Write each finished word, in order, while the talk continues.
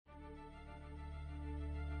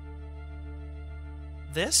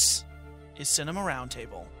This is Cinema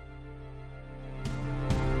Roundtable.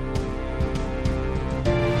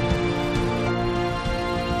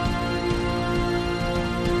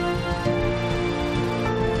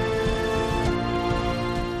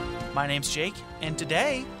 My name's Jake, and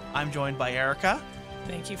today I'm joined by Erica.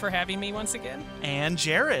 Thank you for having me once again. And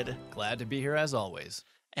Jared. Glad to be here as always.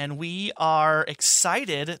 And we are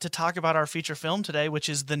excited to talk about our feature film today, which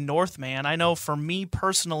is The Northman. I know for me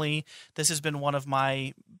personally, this has been one of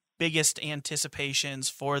my biggest anticipations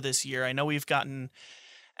for this year. I know we've gotten,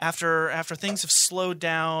 after things have slowed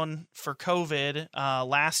down for COVID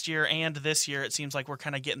last year and this year, it seems like we're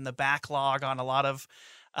kind of getting the backlog on a lot of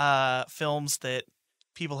films that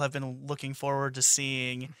people have been looking forward to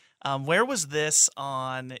seeing. Where was this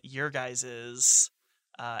on your guys's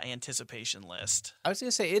anticipation list? I was going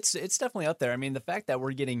to say it's definitely up there. I mean, the fact that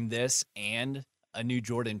we're getting this and a new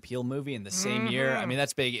Jordan Peele movie in the same year, I mean,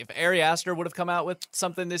 that's big. If Ari Aster would have come out with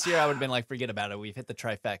something this year, I would have been like, forget about it. We've hit the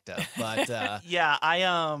trifecta. But yeah,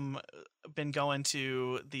 I been going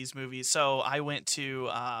to these movies. So I went to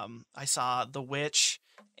I saw The Witch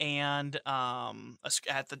and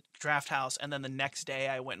at the Draft House, and then the next day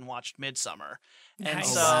I went and watched Midsummer. And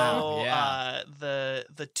Nice. so Yeah.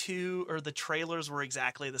 the trailers were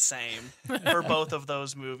exactly the same for both of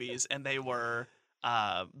those movies, and they were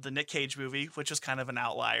the Nick Cage movie, which was kind of an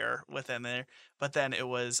outlier within there, but then it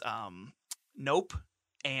was Nope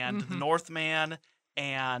and The Northman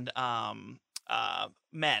and Men.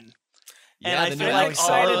 And yeah, I the feel new like Alex all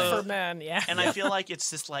Excited of- Garland. for men, yeah. and I feel like it's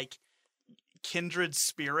this like kindred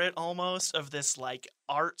spirit almost of this like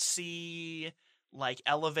artsy, like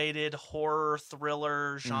elevated horror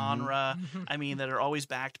thriller genre. I mean, that are always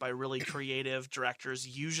backed by really creative directors,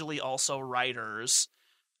 usually also writers,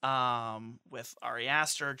 with Ari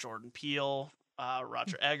Aster, Jordan Peele,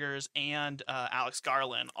 Roger Eggers, and Alex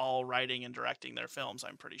Garland all writing and directing their films,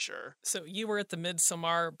 I'm pretty sure. So you were at the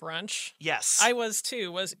Midsommar brunch. Yes. I was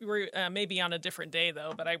too. We were maybe on a different day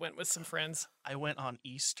though, but I went with some friends. I went on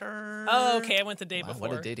Easter. Oh, okay. I went the day Wow, before.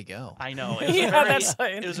 what a day to go. I know. It was Yeah, a very, that's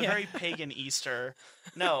fine. it was a Yeah. very pagan Easter.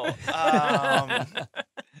 No.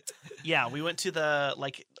 Yeah, we went to the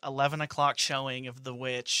like 11 o'clock showing of The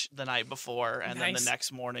Witch the night before, and then the Nice.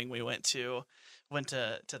 next morning we went to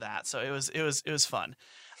that. So it was fun.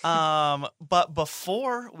 But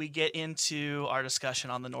before we get into our discussion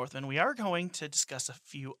on The Northman, we are going to discuss a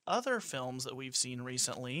few other films that we've seen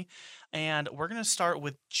recently, and we're going to start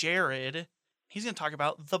with Jared. He's going to talk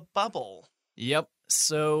about The Bubble. Yep.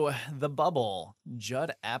 So, The Bubble,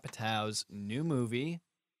 Judd Apatow's new movie,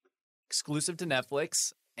 exclusive to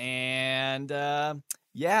Netflix. And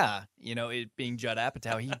yeah, you know, it being Judd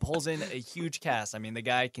Apatow, he pulls in a huge cast. I mean, the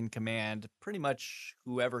guy can command pretty much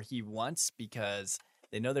whoever he wants because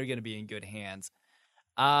they know they're going to be in good hands.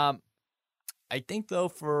 I think, though,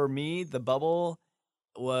 for me, The Bubble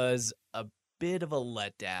was a bit of a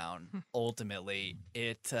letdown. Ultimately,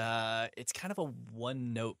 it's kind of a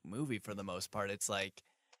one-note movie for the most part. It's like,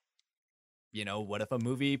 you know, what if a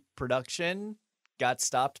movie production got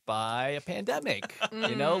stopped by a pandemic?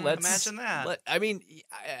 You know, let's Imagine that. I mean,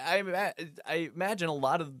 I imagine a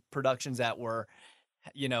lot of productions that were,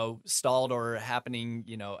 you know, stalled or happening,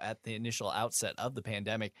 you know, at the initial outset of the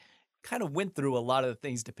pandemic kind of went through a lot of the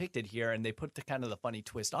things depicted here, and they put the kind of the funny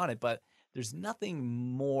twist on it, but there's nothing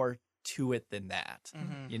more to it than that.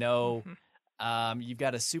 You know, you've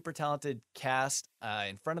got a super talented cast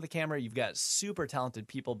in front of the camera. You've got super talented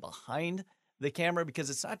people behind the camera,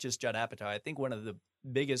 because it's not just Judd Apatow. I think one of the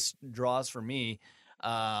biggest draws for me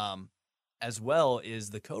as well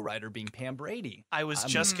is the co-writer being Pam Brady. I was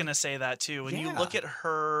just going to say that too. When you Yeah. look at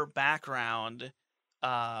her background,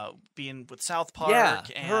 being with South Park, Yeah,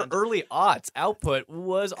 and her early aughts output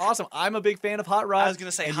was awesome. I'm a big fan of Hot Rod. I was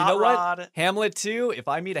going to say and Hot you know Rod. what? Hamlet 2, if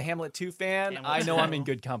I meet a Hamlet 2 fan, Hamlet I know I'm 2. in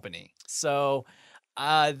good company. So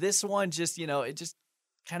this one just, you know, it just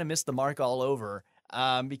kind of missed the mark all over.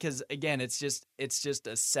 Because again, it's just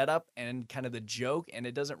a setup and kind of the joke, and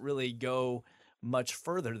it doesn't really go much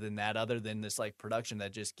further than that, other than this like production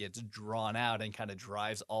that just gets drawn out and kind of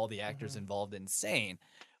drives all the actors involved insane.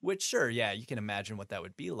 Which, sure, yeah, you can imagine what that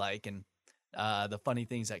would be like, and the funny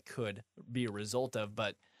things that could be a result of.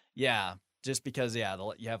 But yeah, just because you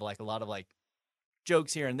have like a lot of like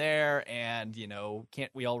jokes here and there, and you know,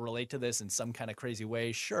 can't we all relate to this in some kind of crazy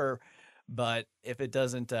way? Sure. But if it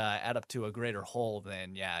doesn't add up to a greater whole,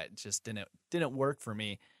 then yeah, it just didn't work for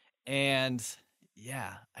me. And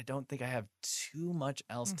yeah, I don't think I have too much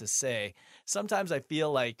else to say. Sometimes I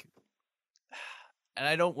feel like, and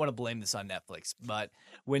I don't want to blame this on Netflix, but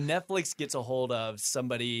when Netflix gets a hold of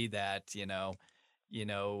somebody that, you know,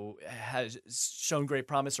 has shown great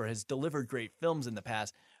promise or has delivered great films in the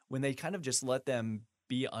past, when they kind of just let them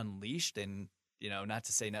be unleashed and, not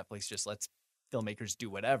to say Netflix just lets filmmakers do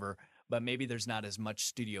whatever, but maybe there's not as much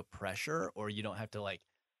studio pressure, or you don't have to like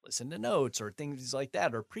listen to notes or things like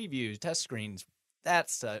that, or previews, test screens, that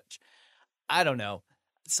such. I don't know.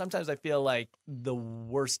 Sometimes I feel like the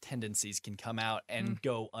worst tendencies can come out and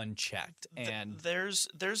go unchecked. And there's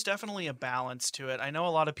definitely a balance to it. I know a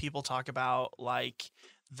lot of people talk about like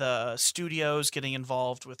the studios getting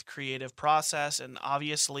involved with creative process, and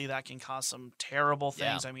obviously that can cause some terrible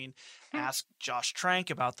things. Yeah. I mean, ask Josh Trank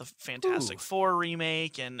about the Fantastic Four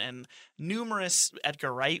remake and numerous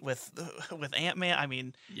Edgar Wright with Ant-Man. I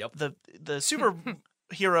mean, Yep. the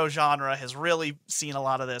superhero genre has really seen a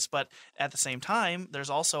lot of this, but at the same time, there's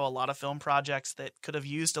also a lot of film projects that could have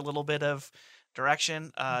used a little bit of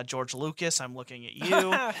direction. George Lucas, I'm looking at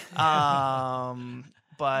you.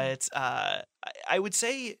 But I would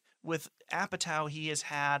say with Apatow, he has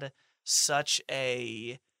had such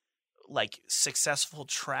a like successful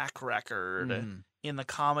track record in the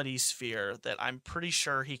comedy sphere that I'm pretty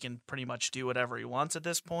sure he can pretty much do whatever he wants at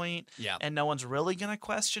this point. Yeah. And no one's really gonna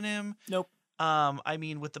question him. Nope. I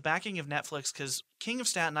mean, with the backing of Netflix, because King of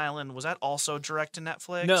Staten Island, was that also direct to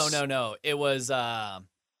Netflix? No. It was, I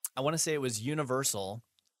want to say it was Universal,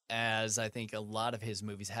 as I think a lot of his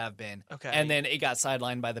movies have been. Okay. And then it got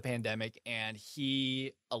sidelined by the pandemic, and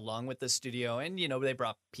he, along with the studio, and, they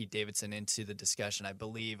brought Pete Davidson into the discussion, I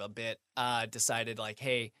believe, a bit, decided like,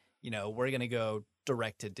 hey, we're going to go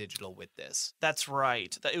direct to digital with this. That's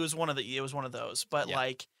right. It was one of those. But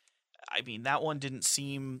like, I mean, that one didn't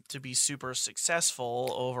seem to be super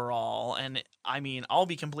successful overall. And I mean, I'll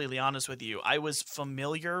be completely honest with you. I was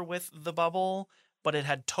familiar with The Bubble, but it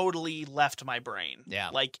had totally left my brain. Yeah.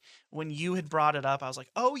 Like when you had brought it up, I was like,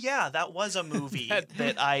 oh yeah, that was a movie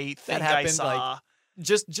that I think that I happened saw. Like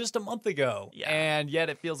just a month ago. Yeah. And yet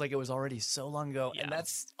it feels like it was already so long ago. Yeah. And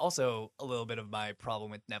that's also a little bit of my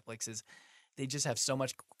problem with Netflix is they just have so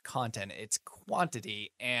much content. It's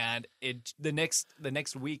quantity, and the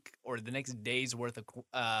next week or the next day's worth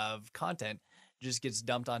of content just gets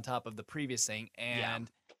dumped on top of the previous thing,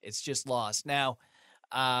 and it's just lost. Now,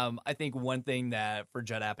 I think one thing that for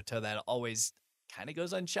Judd Apatow that always kind of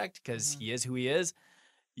goes unchecked because he is who he is.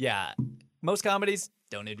 Yeah, most comedies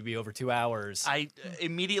don't need to be over 2 hours. I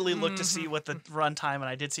immediately looked to see what the runtime, and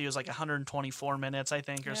I did see it was like 124 minutes, I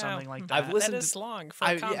think, or something like that. I've listened that is long for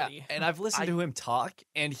a comedy. Yeah, and I've listened to him talk,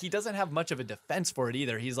 and he doesn't have much of a defense for it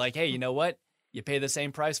either. He's like, hey, you know what? You pay the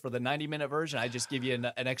same price for the 90-minute version. I just give you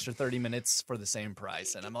an extra 30 minutes for the same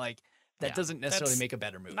price. And I'm like, that doesn't necessarily make a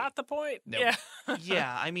better movie. Not the point. Nope. Yeah.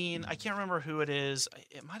 Yeah, I mean, I can't remember who it is.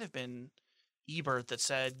 It might have been Ebert that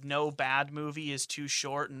said no bad movie is too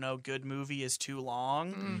short and no good movie is too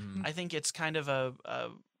long. I think it's kind of a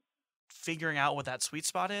figuring out what that sweet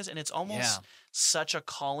spot is, and it's almost such a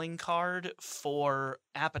calling card for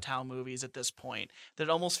Apatow movies at this point that it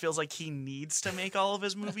almost feels like he needs to make all of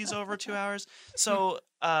his movies over 2 hours. So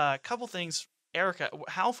a couple things. Erica,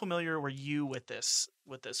 how familiar were you with this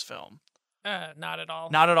film? Not at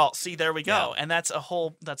all. Not at all. See, there we go. Yeah. And that's the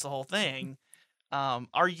whole thing.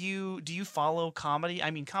 Do you follow comedy?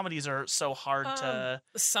 I mean, comedies are so hard to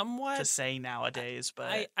say nowadays,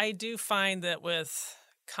 but I do find that with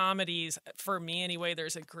comedies, for me anyway,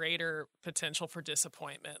 there's a greater potential for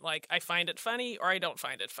disappointment. Like I find it funny or I don't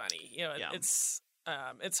find it funny.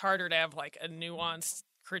 It's harder to have like a nuanced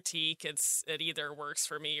critique. It either works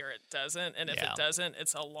for me or it doesn't. And if it doesn't,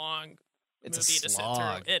 it's a long movie to sit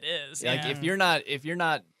through. It is. Like if you're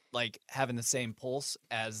not like having the same pulse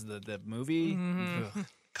as the movie.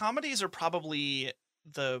 Comedies are probably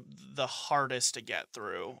the hardest to get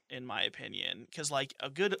through, in my opinion, because like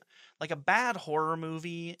a bad horror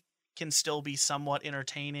movie can still be somewhat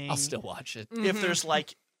entertaining. I'll still watch it if there's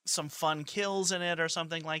like some fun kills in it or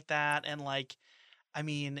something like that. And like, I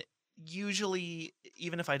mean, usually,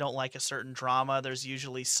 even if I don't like a certain drama, there's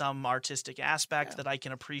usually some artistic aspect that I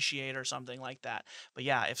can appreciate or something like that. But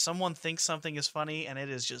yeah, if someone thinks something is funny and it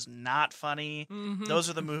is just not funny, those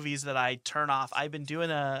are the movies that I turn off. I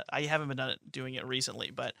haven't been doing it recently,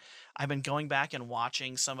 but I've been going back and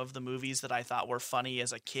watching some of the movies that I thought were funny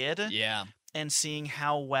as a kid. Yeah. And seeing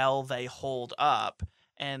how well they hold up.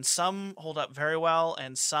 And some hold up very well,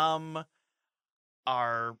 and some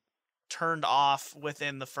are turned off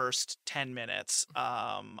within the first 10 minutes.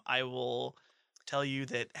 I will tell you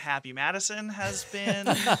that Happy Madison has been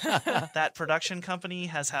that production company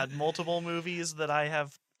has had multiple movies that I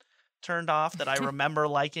have turned off that I remember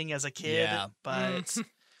liking as a kid. Yeah.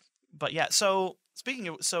 But yeah, so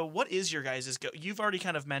what is your guys' you've already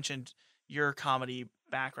kind of mentioned your comedy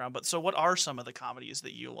background. But so what are some of the comedies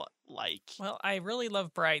that you like? Well, I really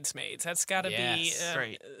love Bridesmaids. That's got to be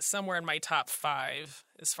somewhere in my top 5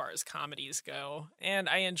 as far as comedies go. And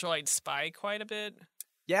I enjoyed Spy quite a bit.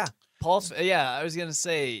 Yeah. I was going to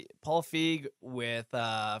say Paul Feig with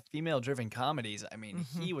female-driven comedies. I mean,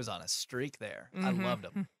 he was on a streak there. I loved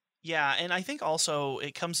him. Yeah, and I think also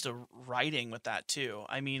it comes to writing with that too.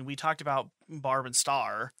 I mean, we talked about Barb and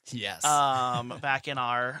Star. Yes. Back in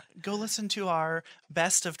go listen to our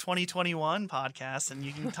Best of 2021 podcast, and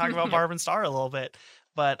you can talk about Barb and Star a little bit.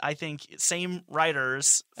 But I think same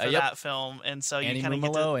writers for that film, and so you kind of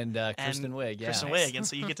get to and Kristen Wiig. Yeah. Kristen Wiig, and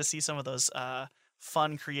so you get to see some of those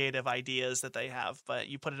fun, creative ideas that they have. But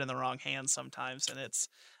you put it in the wrong hands sometimes, and it's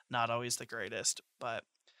not always the greatest. But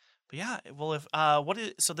yeah, well,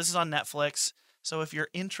 so this is on Netflix. So if you're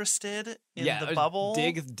interested in the bubble,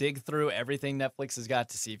 dig through everything Netflix has got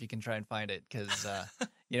to see if you can try and find it, because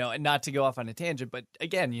and not to go off on a tangent, but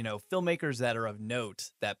again, filmmakers that are of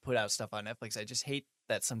note that put out stuff on Netflix, I just hate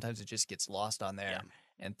that sometimes it just gets lost on there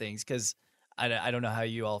and things, because I don't know how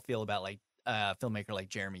you all feel about like a filmmaker like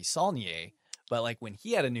Jeremy Saulnier, but like when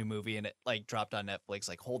he had a new movie and it like dropped on Netflix,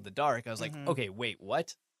 like Hold the Dark, I was like, okay, wait,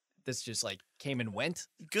 what? This just like came and went.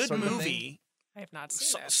 Good movie. I have not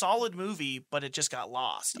seen that. Solid movie, but it just got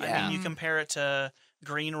lost. Yeah. I mean, you compare it to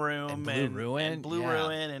Green Room and Blue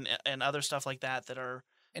Ruin and other stuff like that are,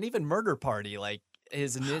 and even Murder Party, like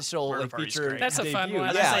his initial feature. That's a fun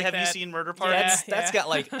one. Have you seen Murder Party? That's got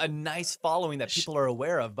like a nice following that people are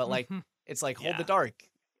aware of, but like it's like Hold the Dark.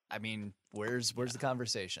 I mean, where's the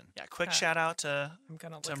conversation? Yeah, quick shout out to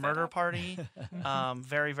Murder Party.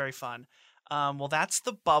 Very, very fun. Well, that's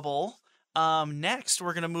the bubble. Next,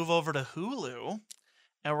 we're going to move over to Hulu,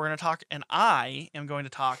 and we're going to talk, and I am going to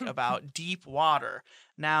talk about Deep Water.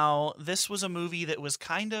 Now, this was a movie that was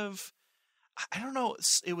kind of, I don't know,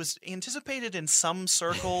 it was anticipated in some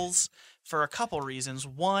circles for a couple reasons.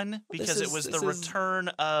 One, because it was the return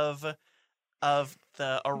of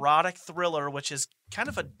the erotic thriller, which is kind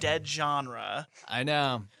of a dead genre. I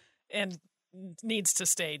know. And needs to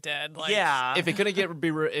stay dead. Like, if it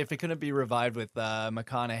couldn't be revived with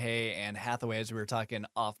McConaughey and Hathaway, as we were talking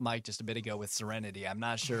off mic just a bit ago with Serenity, I'm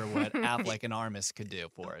not sure what Affleck and Armis could do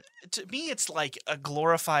for it. To me, it's like a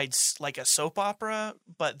glorified, like a soap opera,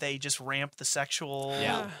 but they just ramp the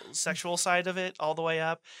sexual side of it all the way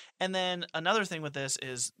up. And then another thing with this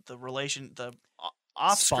is the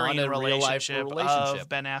off-screen relationship of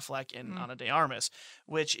Ben Affleck and Ana de Armas,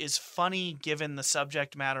 which is funny given the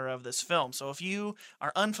subject matter of this film. So if you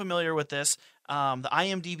are unfamiliar with this, the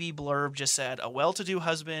IMDb blurb just said, a well-to-do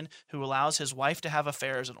husband who allows his wife to have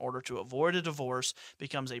affairs in order to avoid a divorce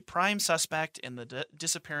becomes a prime suspect in the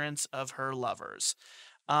disappearance of her lovers.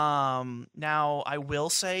 Now, I will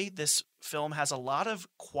say this film has a lot of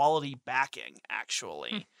quality backing,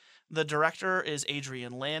 actually. The director is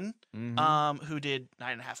Adrian Lin, who did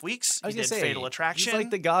 9.5 Weeks. He did Fatal Attraction. He's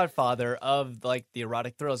like the godfather of like the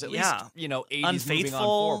erotic thrills. At least 80s Unfaithful, moving on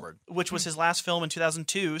forward. Which was his last film in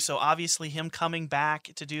 2002. So obviously him coming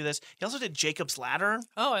back to do this. He also did Jacob's Ladder.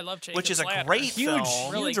 Oh, I love Jacob's Ladder. Which is a great film.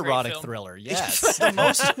 Huge erotic thriller. Yes. The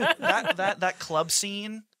most that club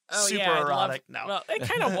scene. Super erotic. Well, it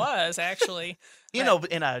kind of was actually. In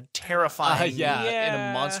a terrifying, in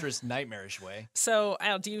a monstrous, nightmarish way. So,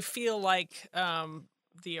 Al, do you feel like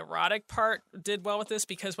the erotic part did well with this?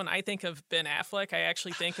 Because when I think of Ben Affleck, I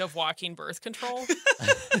actually think of Walking Birth Control.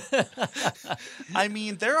 I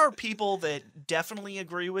mean, there are people that definitely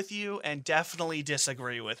agree with you and definitely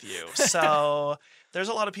disagree with you. So there's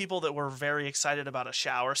a lot of people that were very excited about a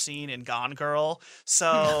shower scene in Gone Girl.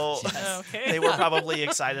 So they were probably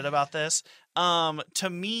excited about this. To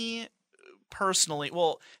me personally,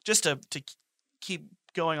 well, just to keep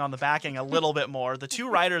going on the backing a little bit more, the two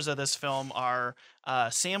writers of this film are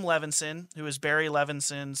Sam Levinson, who is Barry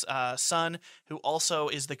Levinson's son, who also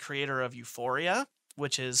is the creator of Euphoria,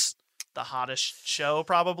 which is the hottest show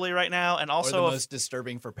probably right now, and also the most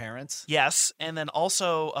disturbing for parents. Yes, and then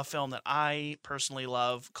also a film that I personally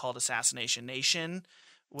love called Assassination Nation,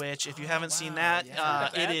 which if you haven't seen that,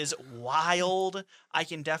 it is wild. I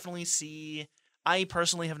can definitely see. I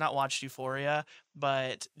personally have not watched Euphoria,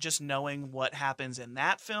 but just knowing what happens in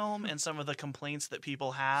that film and some of the complaints that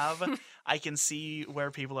people have, I can see where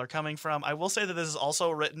people are coming from. I will say that this is also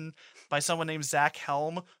written by someone named Zach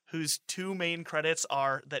Helm, whose two main credits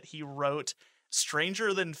are that he wrote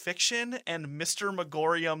Stranger Than Fiction and Mr.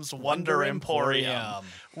 Megorium's Wonder Emporium,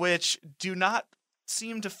 which do not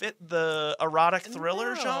seem to fit the erotic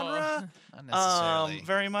thriller genre. Not necessarily.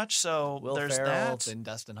 Very much so. Will There's Ferrell, that. then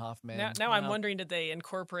Dustin Hoffman. Now I'm wondering, did they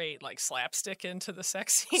incorporate like slapstick into the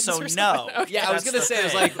sex scenes? So or no. Okay. Yeah, I was gonna say, it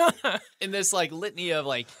was thing. like in this like litany of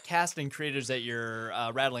like cast and creators that you're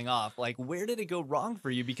rattling off. Like, where did it go wrong for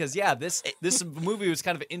you? Because this movie was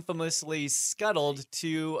kind of infamously scuttled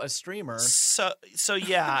to a streamer. So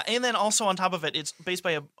yeah, and then also on top of it, it's based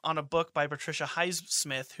on a book by Patricia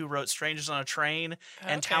Highsmith, who wrote *Strangers on a Train*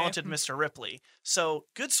 and *Talented Mr. Ripley*. So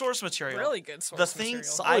good source material. Really good source material.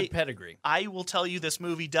 Solid pedigree. I will tell you, this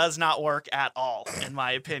movie does not work at all, in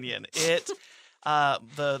my opinion. It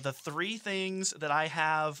the three things that I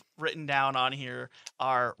have written down on here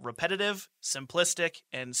are repetitive, simplistic,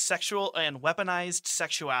 and sexual and weaponized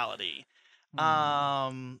sexuality.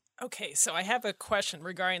 Okay, so I have a question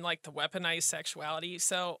regarding like the weaponized sexuality.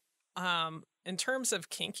 So, in terms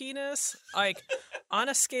of kinkiness, like on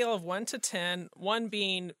a scale of 1 to 10, 1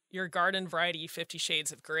 being your garden variety 50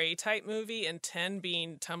 Shades of Grey type movie, and 10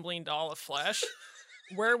 being Tumbling Doll of Flesh,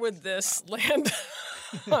 where would this land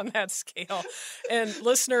on that scale? And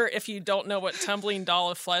listener, if you don't know what Tumbling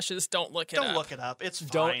Doll of Flesh is, don't look it up. Don't look it up. It's fine.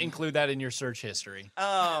 Don't include that in your search history.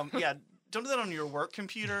 Yeah. Don't do that on your work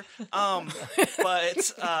computer.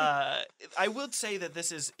 But I would say that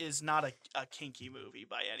this is not a kinky movie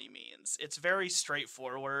by any means. It's very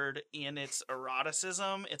straightforward in its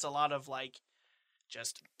eroticism. It's a lot of like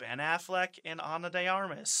just Ben Affleck and Ana de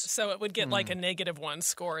Armas. So it would get like a -1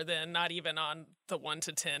 score then, not even on the 1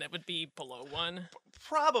 to 10. It would be below 1.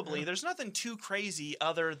 Probably. There's nothing too crazy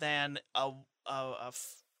other than a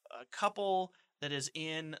couple that is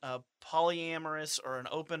in a polyamorous or an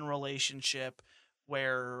open relationship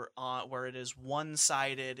where it is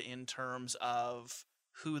one-sided in terms of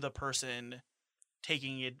who the person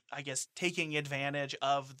taking advantage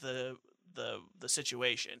of the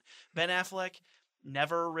situation. Ben Affleck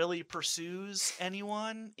never really pursues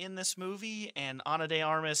anyone in this movie, and Ana de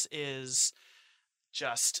Armas is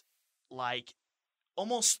just like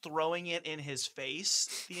almost throwing it in his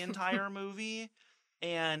face the entire movie.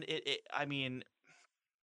 And I mean,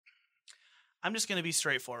 I'm just going to be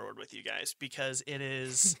straightforward with you guys because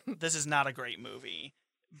this is not a great movie.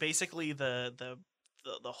 Basically, the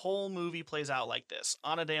whole movie plays out like this.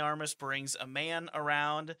 Ana de Armas brings a man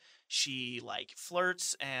around. She like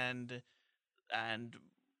flirts and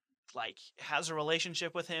like has a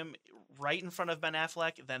relationship with him right in front of Ben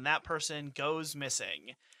Affleck. Then that person goes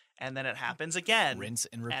missing. And then it happens again. Rinse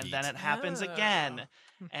and repeat. And then it happens again.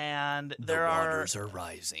 And the waters are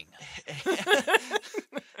rising.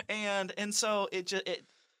 and so it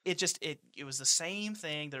was the same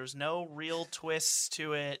thing. There was no real twists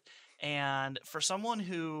to it. And for someone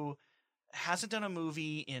who hasn't done a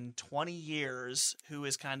movie in 20 years, who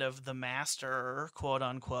is kind of the master, quote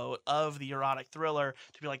unquote, of the erotic thriller,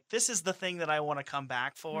 to be like, this is the thing that I want to come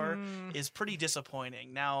back for is pretty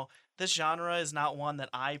disappointing. Now, this genre is not one that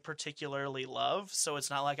I particularly love, so it's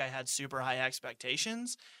not like I had super high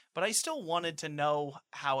expectations, but I still wanted to know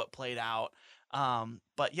how it played out.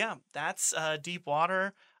 But yeah, that's Deep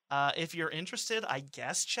Water. If you're interested, I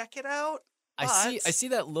guess check it out. I see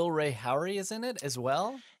that Lil Ray Howery is in it as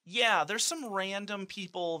well. Yeah, there's some random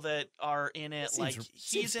people that are in it.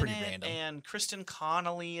 He's in it, random. And Kristen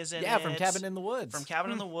Connolly is in it. Yeah, from Cabin in the Woods. From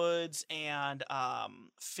Cabin in the Woods, and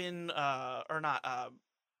Finn,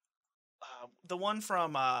 the one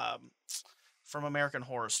from American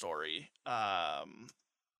Horror Story. What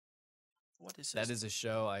is that? Is a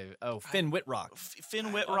show. Finn Wittrock.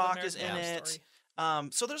 Finn Wittrock is in it.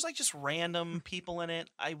 So there's like just random people in it.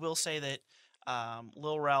 I will say that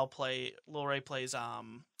Lil Ray plays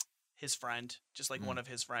his friend, just like one of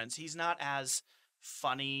his friends. He's not as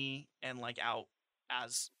funny and like out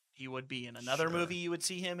as he would be in another movie you would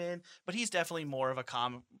see him in, but he's definitely more of a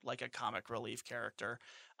comic relief character.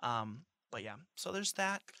 But yeah, so there's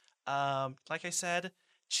that. Like I said,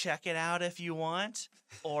 check it out if you want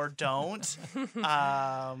or don't.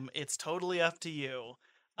 It's totally up to you.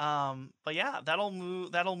 But yeah, that'll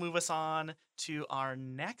move us on to our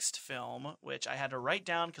next film, which I had to write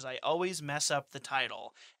down because I always mess up the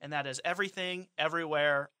title, and that is Everything,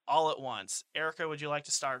 Everywhere, All at Once. Erica, would you like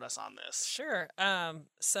to start us on this? Sure.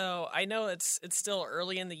 So I know it's still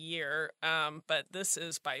early in the year, but this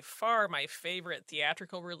is by far my favorite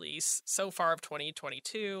theatrical release so far of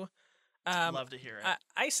 2022. Love to hear it.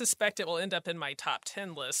 I suspect it will end up in my top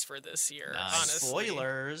 10 list for this year. Nice. Honestly.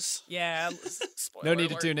 Spoilers. Yeah. Spoiler no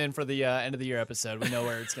need alert. to tune in for the end of the year episode. We know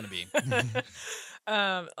where it's going to be.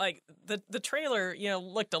 Like the trailer,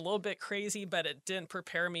 looked a little bit crazy, but it didn't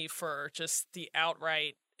prepare me for just the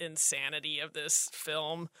outright insanity of this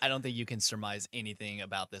film. I don't think you can surmise anything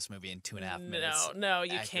about this movie in 2.5 minutes. No,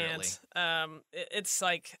 you accurately. can't. It's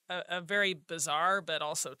like a very bizarre but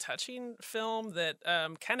also touching film that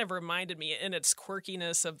kind of reminded me in its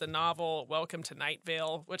quirkiness of the novel Welcome to Night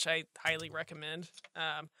Vale, which I highly recommend.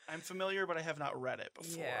 I'm familiar, but I have not read it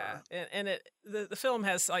before. Yeah, and the film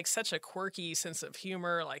has like such a quirky sense of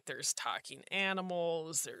humor. Like there's talking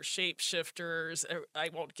animals, there's shapeshifters. I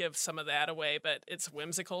won't give some of that away, but it's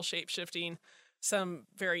whimsical shapeshifting. Some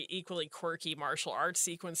very equally quirky martial arts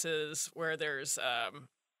sequences where there's,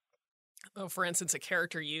 for instance, a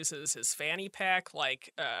character uses his fanny pack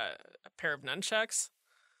like a pair of nunchucks,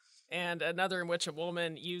 and another in which a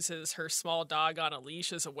woman uses her small dog on a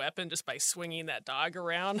leash as a weapon just by swinging that dog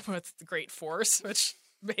around with great force, which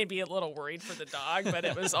made me a little worried for the dog, but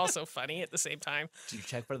it was also funny at the same time. Did you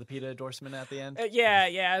check for the PETA endorsement at the end?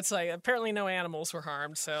 Yeah. It's like apparently no animals were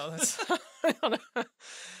harmed, so that's I don't know.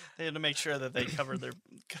 They had to make sure that they covered their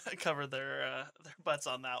butts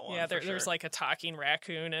on that one. Yeah, there's like a talking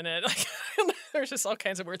raccoon in it. Like, there's just all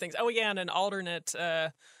kinds of weird things. Oh yeah, and an alternate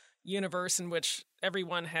universe in which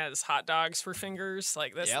everyone has hot dogs for fingers.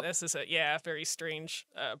 Like this, This is a very strange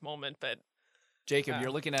moment. But Jacob,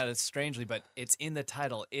 you're looking at it strangely, but it's in the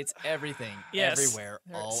title. It's everything, everywhere,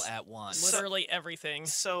 all at once. Literally everything.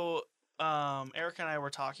 So, Eric and I were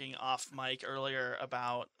talking off mic earlier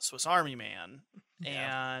about Swiss Army Man,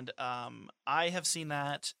 and I have seen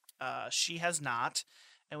that. She has not,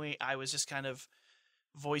 and I was just kind of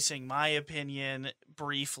voicing my opinion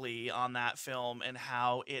briefly on that film and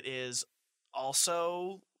how it is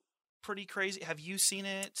also pretty crazy. Have you seen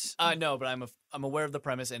it? No, but I'm aware of the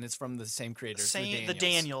premise, and it's from the same creators, the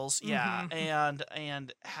Daniels, yeah,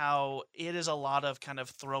 and how it is a lot of kind of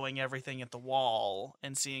throwing everything at the wall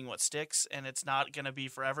and seeing what sticks, and it's not going to be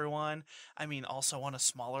for everyone. I mean, also on a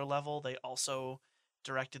smaller level, they also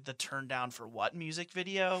directed the Turn Down for What music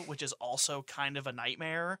video, which is also kind of a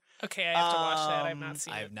nightmare. Okay, I have to watch that. I've not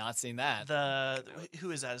seen it. I have not seen that. Who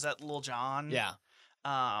is that? Is that Lil Jon? Yeah.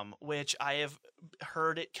 Which I have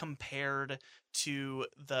heard it compared to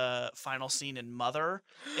the final scene in Mother,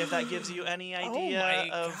 if that gives you any idea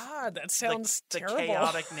God, that sounds the terrible.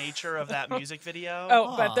 chaotic nature of that music video.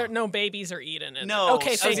 But no babies are eaten in no, it.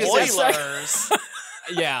 Okay, spoilers.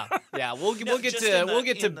 Yeah. We'll get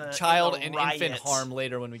to child and infant harm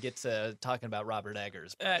later when we get to talking about Robert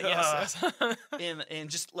Eggers. Yes. in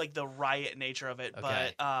just like the riot nature of it,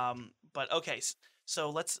 okay. but okay,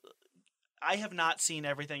 so I have not seen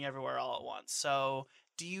Everything Everywhere All at Once. So,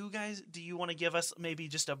 do you want to give us maybe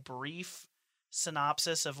just a brief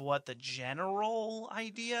synopsis of what the general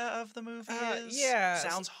idea of the movie is? Yeah.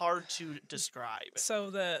 Sounds hard to describe. So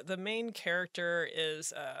the main character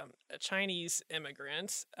is a Chinese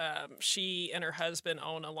immigrant. She and her husband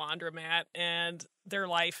own a laundromat, and their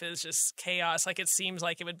life is just chaos. Like, it seems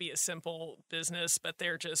like it would be a simple business, but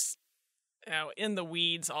they're just in the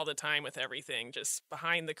weeds all the time with everything, just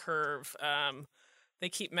behind the curve. They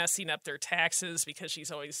keep messing up their taxes because she's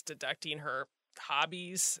always deducting her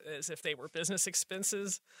hobbies as if they were business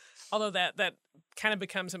expenses, although that kind of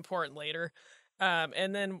becomes important later.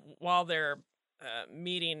 And then while they're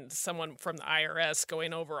meeting someone from the IRS,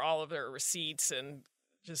 going over all of their receipts and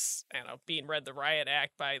just being read the riot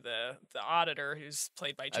act by the auditor, who's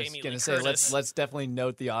played by Jamie Lee Curtis. I was going to say, let's definitely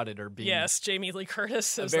note the auditor being Jamie Lee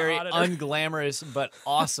Curtis is a very the auditor. unglamorous but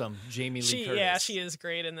awesome Jamie Lee Curtis. Yeah, she is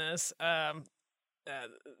great in this.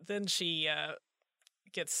 Then she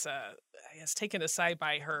gets taken aside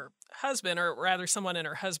by her husband, or rather someone in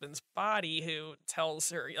her husband's body, who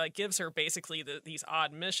tells her, gives her basically these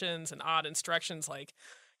odd missions and odd instructions, like,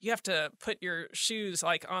 you have to put your shoes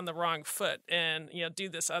on the wrong foot and do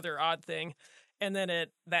this other odd thing, and then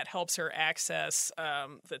that helps her access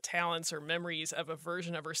the talents or memories of a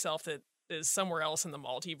version of herself that is somewhere else in the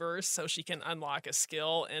multiverse, so she can unlock a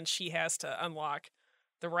skill, and she has to unlock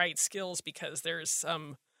the right skills because there's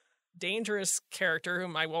some dangerous character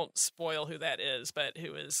whom I won't spoil who that is, but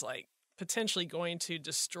who is potentially going to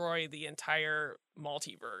destroy the entire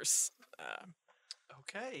multiverse.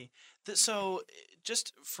 Okay. So,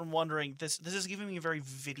 just from wondering, this is giving me very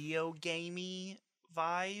video gamey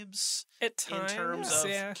vibes at times, in terms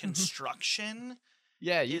of construction.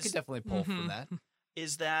 Yeah, you could definitely pull from that.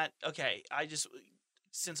 Is that okay?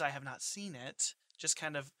 Since I have not seen it, just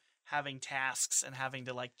kind of having tasks and having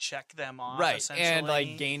to check them off, right?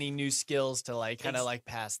 And gaining new skills to kind of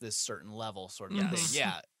pass this certain level, sort of thing.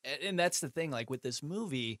 Yeah, and that's the thing. With this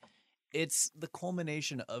movie, it's the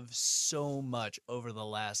culmination of so much over the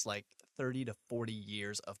last 30 to 40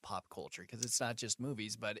 years of pop culture, because it's not just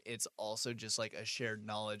movies, but it's also just a shared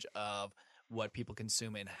knowledge of what people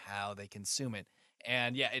consume and how they consume it.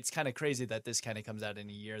 And yeah, it's kind of crazy that this kind of comes out in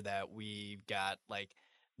a year that we've got like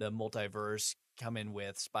the multiverse coming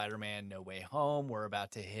with Spider-Man No Way Home. We're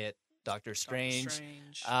about to hit Doctor Strange.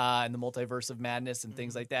 And the multiverse of madness and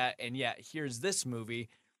things like that. And yeah, here's this movie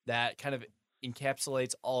that kind of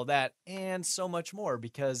encapsulates all of that and so much more,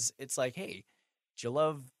 because it's like, hey, do you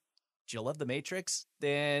love The Matrix?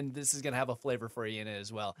 Then this is going to have a flavor for you in it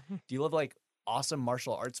as well. Do you love like awesome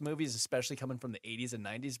martial arts movies, especially coming from the 80s and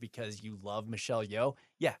 90s because you love Michelle Yeoh?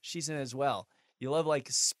 Yeah, she's in it as well. You love like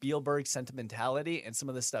Spielberg sentimentality and some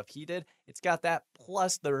of the stuff he did. It's got that,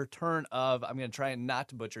 plus the return of, I'm going to try and not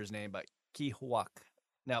to butcher his name, but Ki Huak.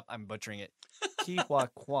 No, I'm butchering it. Ki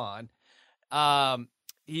Huak Kwan.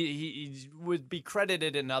 He would be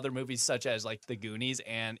credited in other movies such as like The Goonies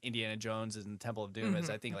and Indiana Jones and Temple of Doom as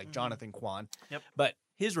I think like Jonathan Kwan. Yep. But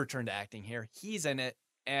his return to acting here, he's in it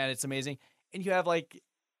and it's amazing. And you have like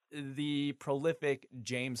the prolific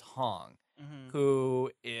James Hong, who,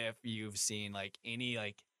 if you've seen like any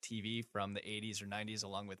like TV from the 80s or 90s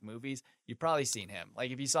along with movies, you've probably seen him.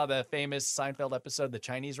 Like if you saw the famous Seinfeld episode, The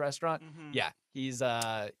Chinese Restaurant, yeah, he's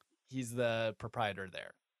the proprietor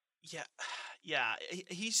there. Yeah,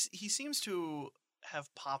 he seems to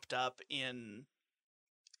have popped up in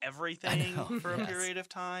everything for a period of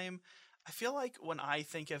time. I feel like when I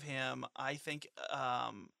think of him, I think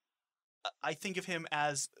of him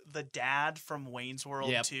as the dad from Wayne's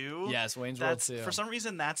World 2. Yes, Wayne's World 2. For some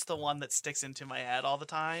reason, that's the one that sticks into my head all the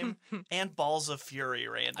time. And Balls of Fury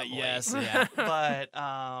randomly. Yes, yeah.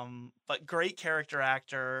 But great character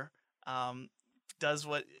actor. Does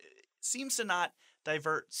what seems to not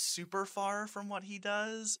divert super far from what he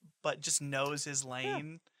does, but just knows his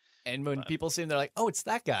lane. Yeah. And when people see him, they're like, "Oh, it's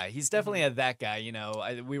that guy." He's definitely a that guy. You know,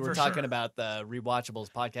 we were talking about the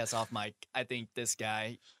Rewatchables podcast off mic. I think this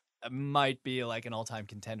guy might be like an all-time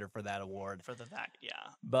contender for that award. For that, yeah.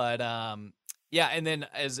 But yeah, and then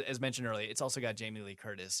as mentioned earlier, it's also got Jamie Lee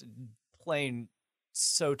Curtis playing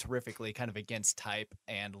so terrifically, kind of against type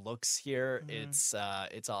and looks here. It's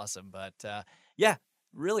awesome. But yeah,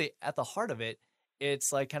 really at the heart of it,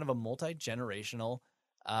 it's like kind of a multi-generational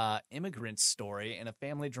immigrant story and a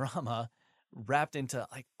family drama wrapped into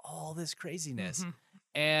like all this craziness.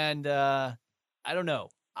 And I don't know.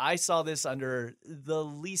 I saw this under the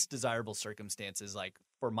least desirable circumstances, like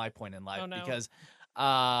for my point in life, because,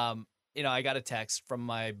 you know, I got a text from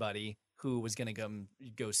my buddy who was going to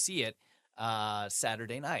go see it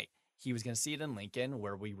Saturday night. He was going to see it in Lincoln,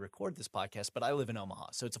 where we record this podcast, but I live in Omaha,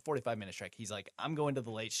 so it's a 45-minute trek. He's like, "I'm going to the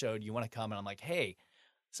Late Show. Do you want to come?" And I'm like, "Hey,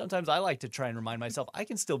 sometimes I like to try and remind myself I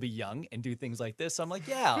can still be young and do things like this." So I'm like,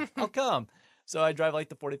 "Yeah, I'll come." So I drive like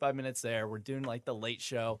the 45 minutes there. We're doing like the Late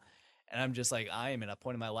Show. And I'm just like, I am in a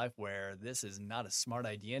point in my life where this is not a smart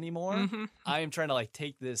idea anymore. I am trying to like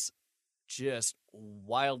take this just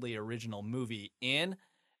wildly original movie in,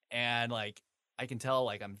 and like I can tell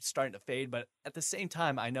like I'm starting to fade, but at the same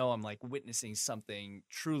time I know I'm like witnessing something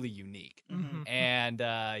truly unique. And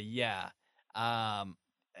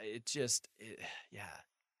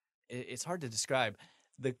it's hard to describe.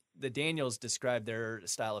 The Daniels described their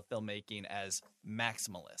style of filmmaking as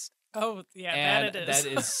maximalist. Oh, yeah, and that it is.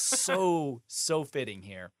 That is so fitting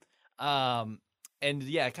here. And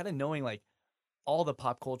yeah, kind of knowing like all the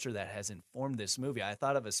pop culture that has informed this movie, I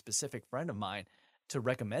thought of a specific friend of mine to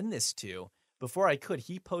recommend this to. Before I could,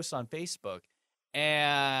 he posts on Facebook,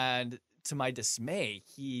 and to my dismay,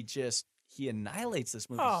 he annihilates this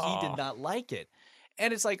movie. He did not like it.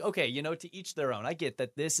 And it's like, okay, you know, to each their own. I get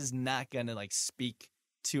that this is not going to like speak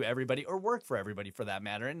to everybody or work for everybody for that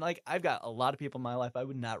matter. And like, I've got a lot of people in my life I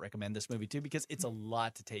would not recommend this movie to, because it's a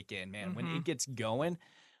lot to take in, man. When it gets going,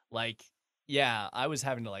 like, yeah, I was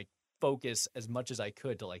having to like focus as much as I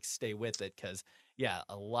could to like stay with it, because yeah,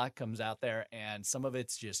 a lot comes out there and some of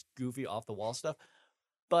it's just goofy off the wall stuff,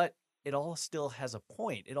 but it all still has a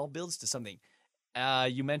point. It all builds to something.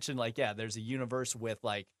 You mentioned like, yeah, there's a universe with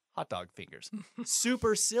like hot dog fingers,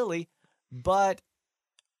 super silly, but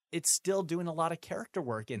it's still doing a lot of character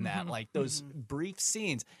work in that, like those brief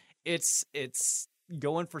scenes. It's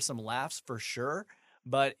going for some laughs for sure,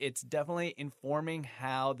 but it's definitely informing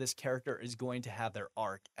how this character is going to have their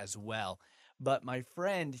arc as well. But my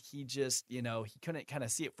friend, he just, you know, he couldn't kind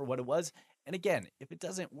of see it for what it was. And again, if it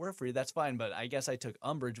doesn't work for you, that's fine. But I guess I took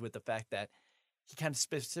umbrage with the fact that he kind of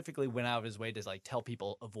specifically went out of his way to like tell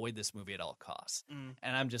people avoid this movie at all costs.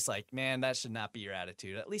 And I'm just like, man, that should not be your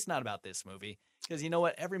attitude, at least not about this movie. Because you know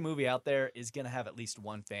what? Every movie out there is going to have at least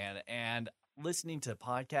one fan. And listening to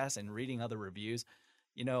podcasts and reading other reviews,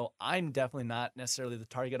 you know, I'm definitely not necessarily the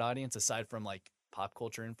target audience aside from like pop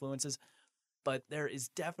culture influences. But there is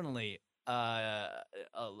definitely a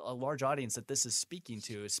large audience that this is speaking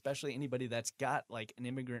to, especially anybody that's got like an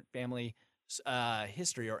immigrant family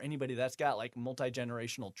history, or anybody that's got like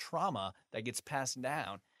multi-generational trauma that gets passed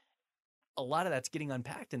down. A lot of that's getting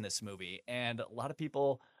unpacked in this movie, and a lot of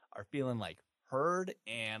people are feeling like heard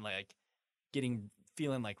and like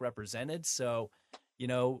feeling like represented. So,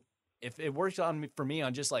 if it works for me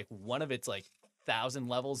on just like one of its like 1,000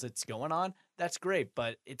 levels it's going on, that's great.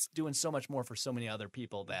 But it's doing so much more for so many other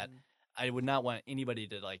people that I would not want anybody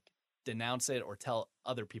to like denounce it or tell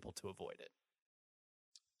other people to avoid it.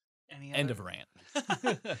 End of rant.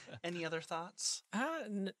 Any other thoughts?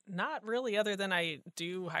 Not really, other than I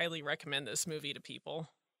do highly recommend this movie to people.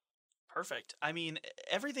 Perfect. I mean,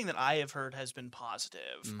 everything that I have heard has been positive.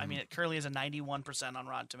 I mean, it currently is a 91% on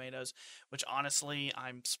Rotten Tomatoes, which honestly,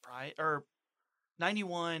 I'm surprised. Or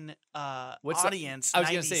 91 audience. I was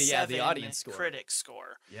going to say, the audience score. Critic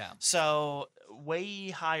score. Yeah. So way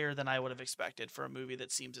higher than I would have expected for a movie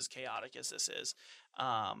that seems as chaotic as this is.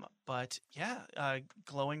 But yeah,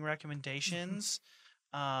 glowing recommendations.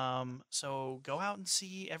 So go out and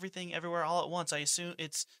see Everything Everywhere All at Once. I assume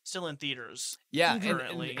it's still in theaters. Yeah,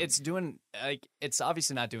 currently. And it's doing like, it's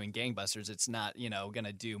obviously not doing gangbusters. It's not,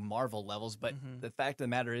 gonna do Marvel levels, but the fact of the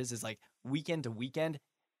matter is like weekend to weekend,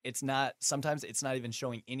 sometimes it's not even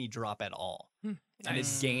showing any drop at all. And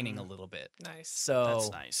it's gaining a little bit. Nice. So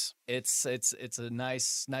that's nice. It's a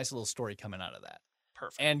nice little story coming out of that.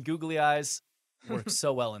 Perfect. And googly eyes work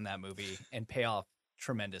so well in that movie and pay off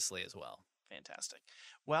tremendously as well. Fantastic.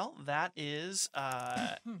 Well, that is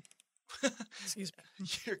Excuse me.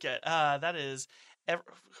 You're good. That is man,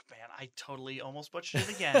 I totally almost butchered it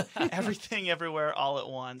again. Everything Everywhere All at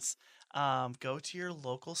Once. Go to your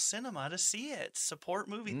local cinema to see it. Support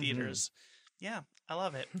movie theaters. Yeah, I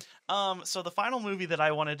love it. So the final movie that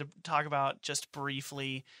I wanted to talk about just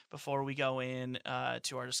briefly before we go in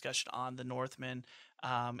to our discussion on The Northman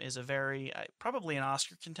is a very probably an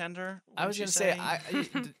Oscar contender. I was going to say,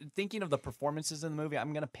 thinking of the performances in the movie,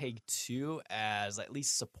 I'm going to peg 2 as at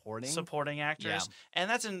least supporting actors, and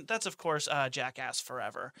that's of course Jackass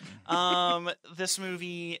Forever. This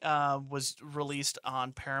movie was released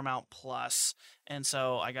on Paramount Plus, and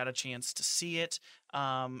so I got a chance to see it.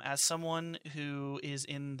 As someone who is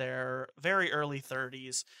in their very early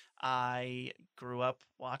 30s, I grew up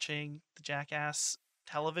watching the Jackass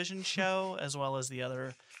television show as well as the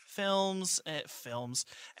other films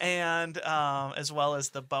and as well as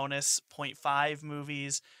the bonus 0.5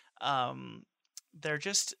 movies. They're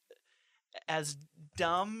just as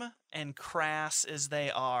dumb and crass as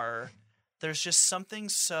they are. There's just something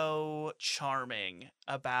so charming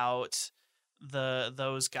about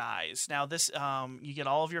those guys. Now this you get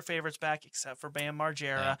all of your favorites back except for Bam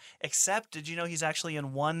Margera. Yeah. Except, did you know he's actually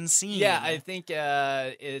in one scene? Yeah, I think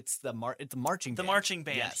it's the marching band. The marching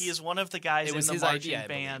band. Yes. He is one of the guys in the marching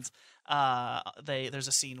band. There's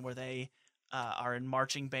a scene where they are in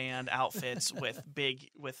marching band outfits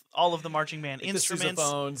with all of the marching band instruments. The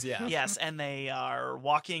soupaphones, yeah. Yes, and they are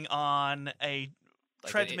walking on a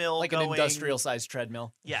treadmill, like an industrial-sized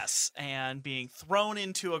treadmill. Yes, and being thrown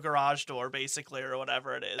into a garage door, basically, or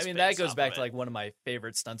whatever it is. I mean, that goes back to like one of my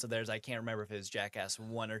favorite stunts of theirs. I can't remember if it was Jackass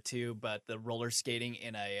 1 or 2, but the roller skating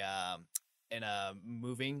in a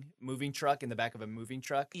moving truck, in the back of a moving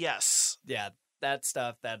truck. Yes. Yeah, that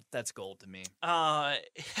stuff that's gold to me.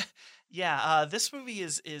 This movie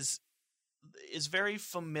is very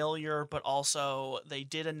familiar, but also they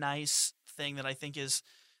did a nice thing that I think is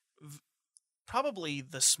probably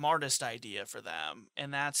the smartest idea for them,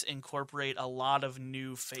 and that's incorporate a lot of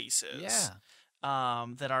new faces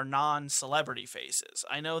that are non-celebrity faces.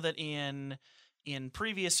 I know that in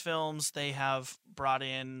previous films they have brought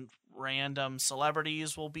in random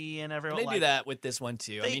celebrities will be in everyone. They do that with this one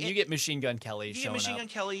too. You get Machine Gun Kelly showing up. Machine Gun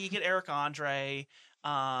Kelly, you get Eric Andre,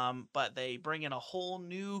 but they bring in a whole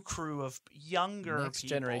new crew of younger next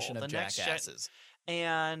generation of jackasses.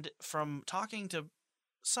 And from talking to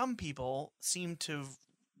some people, seem to have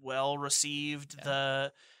well received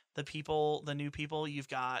the new people. You've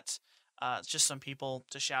got just some people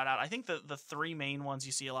to shout out. I think the 3 main ones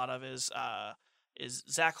you see a lot of is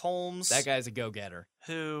Zach Holmes. That guy's a go-getter.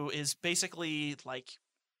 Who is basically like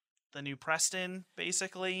the new Preston,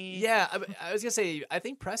 basically. Yeah, I was going to say, I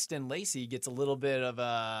think Preston Lacey gets a little bit of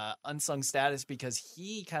a unsung status because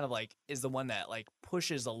he kind of like is the one that like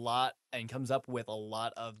pushes a lot and comes up with a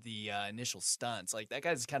lot of the initial stunts. Like that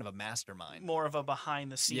guy's kind of a mastermind. More of a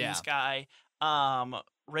behind-the-scenes guy.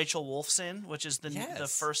 Rachel Wolfson, which is the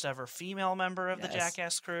first ever female member of the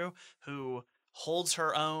Jackass crew, who holds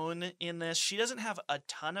her own in this. She doesn't have a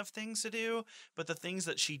ton of things to do, but the things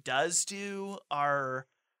that she does do are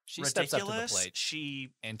She steps up to the ridiculous. plate. She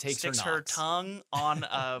and takes sticks her her knocks. tongue on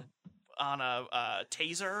a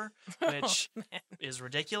taser, which is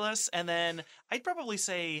ridiculous. And then I'd probably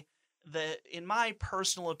say that, in my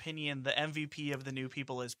personal opinion, the MVP of the new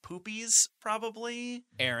people is Poopies, probably.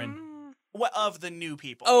 Aaron. What of the new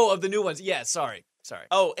people? Oh, of the new ones. Yeah, sorry.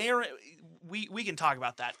 Oh, Aaron. We can talk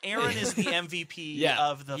about that. Aaron is the MVP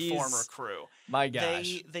of the former crew. My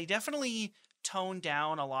gosh. They definitely toned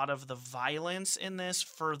down a lot of the violence in this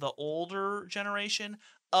for the older generation,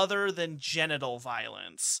 other than genital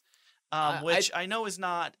violence, which I know is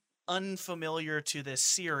not unfamiliar to this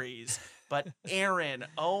series. But Aaron,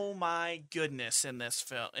 oh my goodness, in this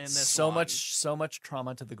film, so much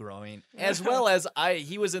trauma to the groin, as well as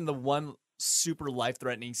he was in the one super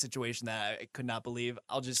life-threatening situation that I could not believe.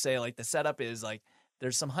 I'll just say, like, the setup is like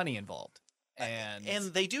there's some honey involved, and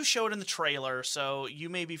they do show it in the trailer, so you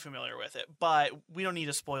may be familiar with it, but we don't need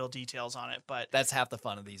to spoil details on it. But that's half the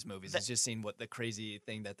fun of these movies, is just seeing what the crazy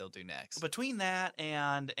thing that they'll do next. Between that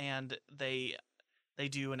and they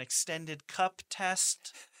do an extended cup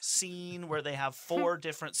test scene where they have 4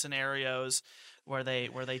 different scenarios where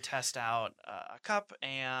they test out a cup,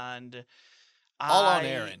 and all on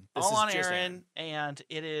Aaron. And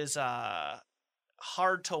it is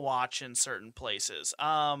hard to watch in certain places.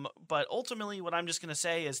 But ultimately, what I'm just going to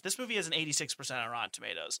say is this movie has an 86% on Rotten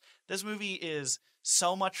Tomatoes. This movie is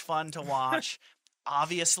so much fun to watch.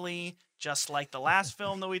 Obviously, just like the last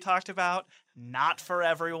film that we talked about, not for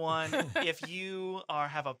everyone. If you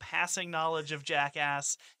have a passing knowledge of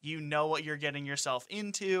Jackass, you know what you're getting yourself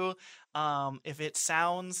into. If it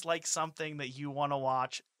sounds like something that you want to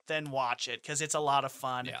watch, then watch it, because it's a lot of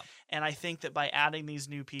fun. Yeah. And I think that by adding these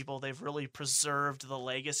new people, they've really preserved the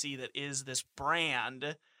legacy that is this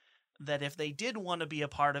brand, that if they did want to be a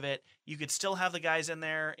part of it, you could still have the guys in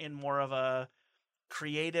there in more of a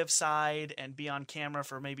creative side and be on camera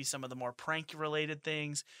for maybe some of the more prank related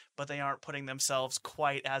things, but they aren't putting themselves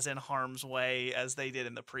quite as in harm's way as they did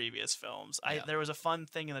in the previous films. There was a fun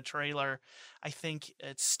thing in the trailer. I think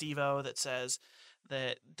it's Steve-O that says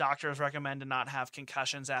that doctors recommend to not have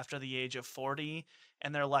concussions after the age of 40,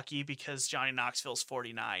 and they're lucky because Johnny Knoxville's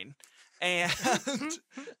 49. And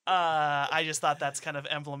I just thought that's kind of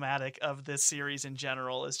emblematic of this series in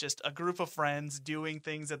general, is just a group of friends doing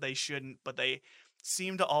things that they shouldn't, but they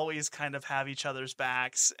seem to always kind of have each other's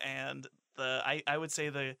backs. And I would say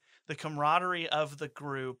the camaraderie of the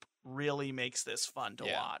group really makes this fun to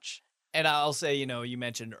watch. And I'll say, you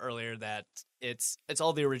mentioned earlier that it's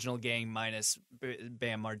all the original gang minus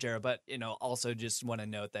Bam Margera, but also just want to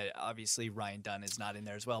note that obviously Ryan Dunn is not in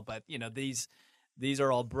there as well. But these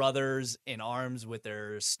are all brothers in arms with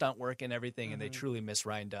their stunt work and everything, and they truly miss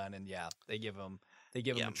Ryan Dunn. And they give him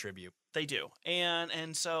a tribute. They do,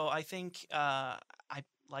 and so I think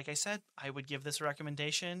like I said, I would give this a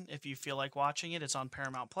recommendation if you feel like watching it. It's on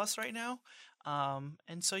Paramount Plus right now,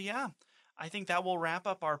 and so I think that will wrap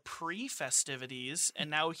up our pre-festivities, and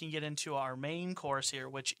now we can get into our main course here,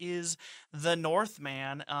 which is the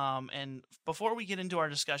Northman. And before we get into our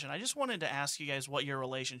discussion, I just wanted to ask you guys what your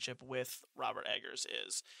relationship with Robert Eggers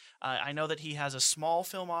is. I know that he has a small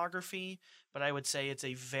filmography, but I would say it's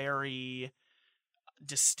a very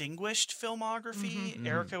distinguished filmography. Mm-hmm.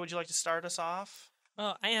 Erica, would you like to start us off?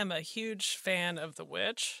 Well, I am a huge fan of The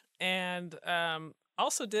Witch, and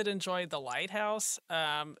also did enjoy The Lighthouse.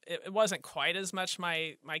 It wasn't quite as much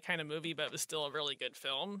my kind of movie, but it was still a really good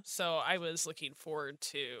film. So I was looking forward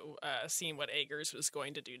to seeing what Eggers was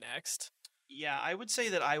going to do next. Yeah, I would say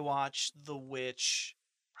that I watch The Witch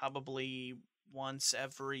probably once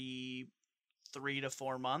every 3 to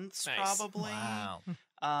 4 months, nice. Probably. Wow.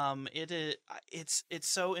 It's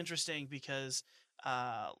so interesting because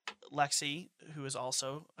Lexi, who is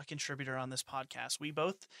also a contributor on this podcast, we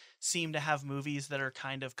both seem to have movies that are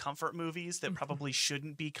kind of comfort movies that probably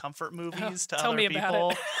shouldn't be comfort movies to other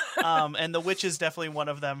people. And The Witch is definitely one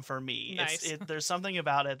of them for me. Nice. There's something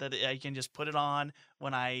about it that I can just put it on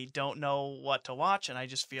when I don't know what to watch, and I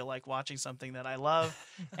just feel like watching something that I love,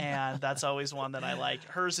 and that's always one that I like.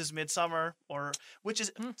 Hers is Midsummer, which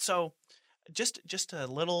is so. Just a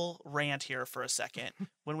little rant here for a second.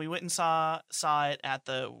 When we went and saw it at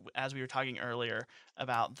as we were talking earlier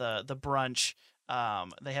about the brunch,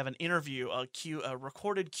 they have an interview, a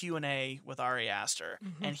recorded Q&A with Ari Aster,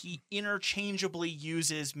 and he interchangeably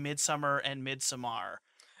uses Midsummer and Midsommar.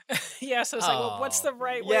 Yeah, so it's like, well, what's the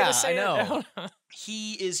right way to say it?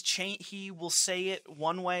 he will say it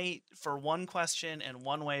one way for one question and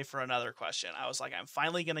one way for another question. I was like, I'm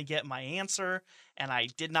finally going to get my answer, and I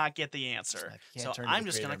did not get the answer. So I'm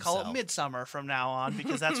just going to call it Midsummer from now on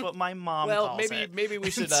because that's what my mom calls it. Maybe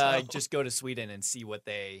we should just go to Sweden and see what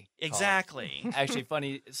they exactly. Actually,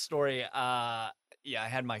 funny story. I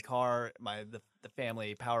had my car, the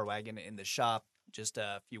family power wagon in the shop just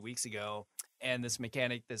a few weeks ago, and this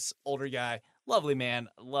mechanic, this older guy, lovely man,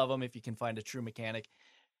 love him if you can find a true mechanic,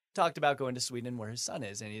 talked about going to Sweden where his son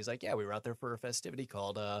is, and he's like, yeah, we were out there for a festivity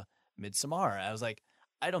called Midsummer. I was like,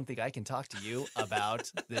 I don't think I can talk to you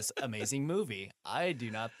about this amazing movie. I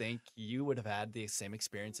do not think you would have had the same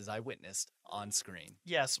experiences I witnessed on screen.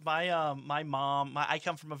 Yes, my mom, I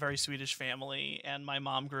come from a very Swedish family, and my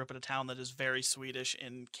mom grew up in a town that is very Swedish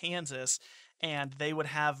in Kansas, and they would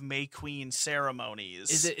have May Queen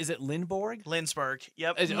ceremonies. Is it Lindborg? Lindsborg.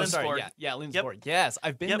 Yep. Lindborg. Sorry, yeah, Lindsborg. Yep. Yes,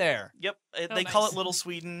 I've been there. Yep. They call it Little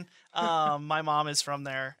Sweden. My mom is from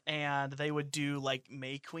there, and they would do like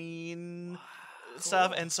May Queen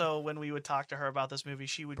stuff. And so when we would talk to her about this movie,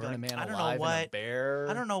 she would be like, I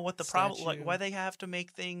don't know what the problem, like why they have to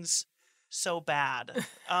make things so bad.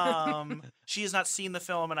 She has not seen the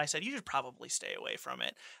film, and I said, you should probably stay away from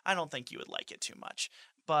it. I don't think you would like it too much.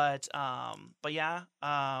 But yeah.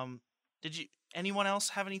 Did anyone else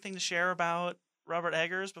have anything to share about Robert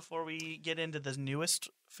Eggers before we get into the newest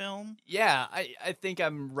film? Yeah, I think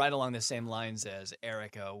I'm right along the same lines as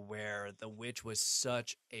Erica, where The Witch was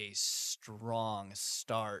such a strong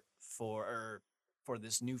start for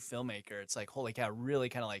this new filmmaker. It's like, holy cow, really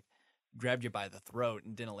kind of like grabbed you by the throat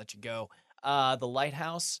and didn't let you go. The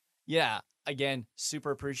Lighthouse, yeah, again,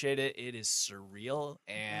 super appreciate it. It is surreal,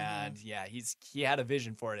 and he had a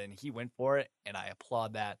vision for it, and he went for it, and I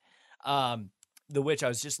applaud that. The Witch, I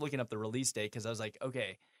was just looking up the release date because I was like,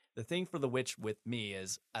 okay, the thing for The Witch with me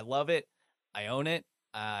is I love it, I own it.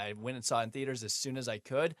 I went and saw it in theaters as soon as I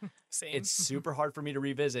could. Same. It's super hard for me to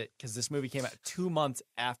revisit because this movie came out 2 months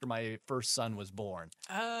after my first son was born.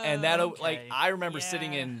 Oh, and that, like, I remember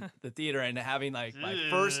sitting in the theater and having like my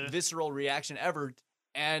first visceral reaction ever.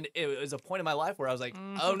 And it was a point in my life where I was like,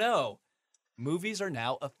 oh no, movies are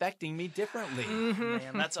now affecting me differently.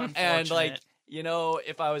 Man, that's unfortunate. And like, you know,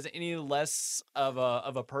 if I was any less of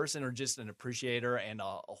a person or just an appreciator and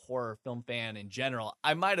a horror film fan in general,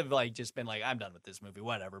 I might have like just been like, I'm done with this movie,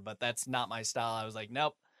 whatever. But that's not my style. I was like,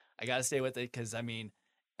 nope, I got to stay with it because I mean,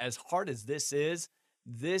 as hard as this is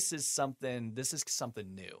something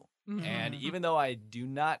new. Mm-hmm. And even though I do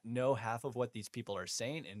not know half of what these people are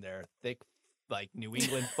saying in their thick, like New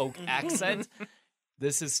England folk accent,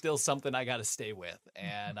 this is still something I got to stay with,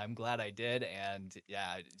 and I'm glad I did. And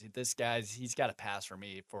yeah, this he's got a pass for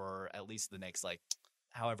me for at least the next, like,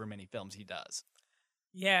 however many films he does.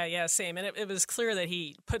 Yeah, same. And it was clear that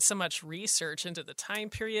he put so much research into the time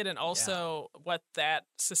period and also what that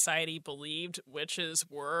society believed witches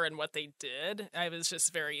were and what they did. I was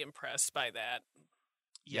just very impressed by that.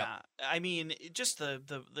 Yeah, I mean, just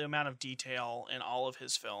the amount of detail in all of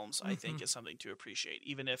his films, I think, is something to appreciate,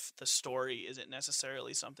 even if the story isn't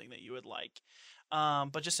necessarily something that you would like.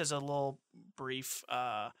 But just as a little brief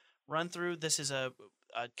run through, this is a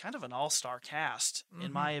kind of an all-star cast,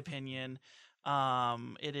 in my opinion.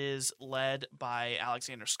 It is led by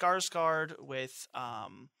Alexander Skarsgård with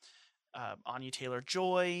Anya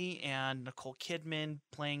Taylor-Joy and Nicole Kidman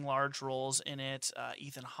playing large roles in it.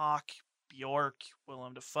 Ethan Hawke, Bjork,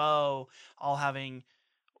 Willem Dafoe, all having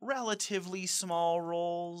relatively small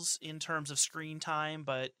roles in terms of screen time,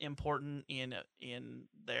 but important in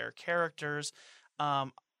their characters.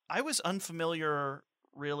 I was unfamiliar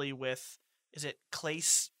really with, is it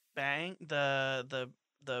Claes Bang, the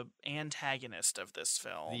antagonist of this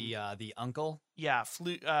film? The uncle? Yeah,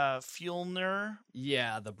 Fjolnir.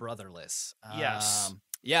 Yeah, the brotherless. Yes.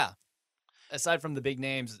 Yeah. Aside from the big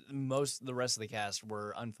names, the rest of the cast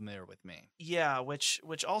were unfamiliar with me. Yeah, which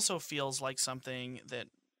also feels like something that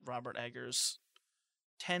Robert Eggers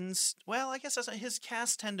tends. Well, I guess his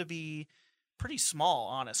casts tend to be pretty small,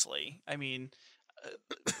 honestly. I mean,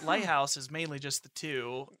 Lighthouse is mainly just the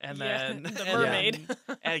two, and then the mermaid,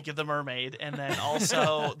 and the mermaid, and then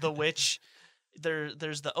also the witch.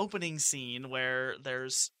 There's the opening scene where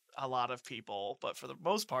there's a lot of people, but for the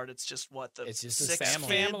most part, it's just six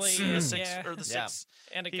family, the six or the six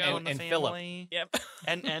and a people in the family. Philip. Yep,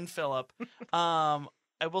 and Philip.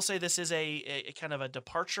 I will say this is a kind of a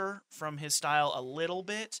departure from his style a little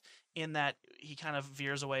bit in that he kind of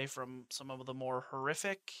veers away from some of the more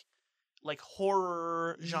horrific like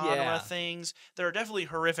horror genre things. There are definitely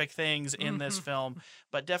horrific things in this film,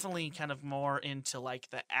 but definitely kind of more into like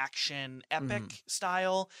the action epic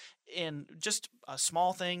style. In just a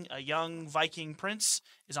small thing, a young Viking prince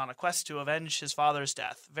is on a quest to avenge his father's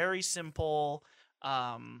death. Very simple,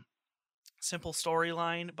 simple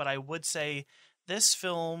storyline, but I would say this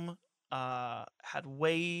film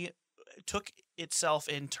took itself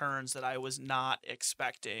in turns that I was not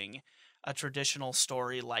expecting a traditional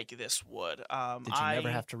story like this would. Did you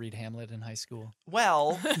never have to read Hamlet in high school?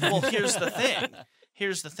 Well, here's the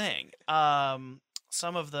thing.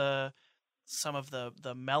 Some of the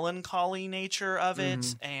melancholy nature of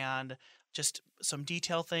it, and just some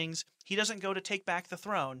detail things. He doesn't go to take back the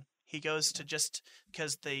throne. He goes to just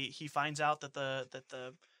because he finds out that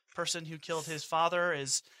the person who killed his father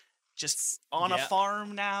is just on a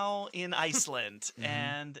farm now in Iceland,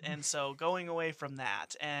 and so going away from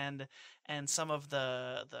that, and some of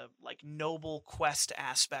the like noble quest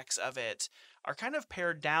aspects of it are kind of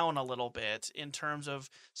pared down a little bit in terms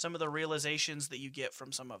of some of the realizations that you get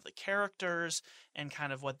from some of the characters and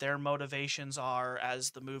kind of what their motivations are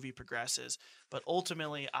as the movie progresses. But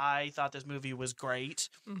ultimately, I thought this movie was great.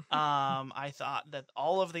 I thought that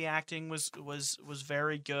all of the acting was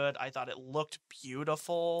very good. I thought it looked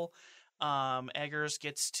beautiful. Eggers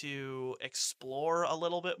gets to explore a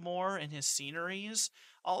little bit more in his sceneries.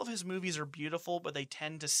 All of his movies are beautiful, but they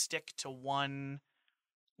tend to stick to one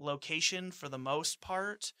location for the most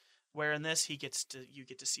part, where in this you get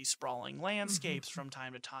to see sprawling landscapes from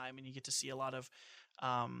time to time, and you get to see a lot of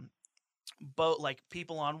boat, like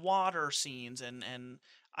people on water scenes, and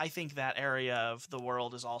I think that area of the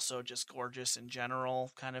world is also just gorgeous in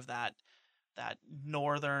general, kind of that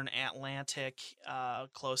northern Atlantic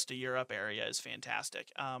close to Europe area is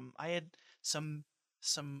fantastic. I had some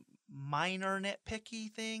minor nitpicky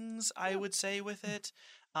things I would say with it.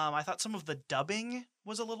 I thought some of the dubbing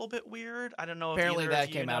was a little bit weird. I don't know. Apparently, if that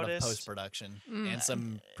you came noticed. out of post-production and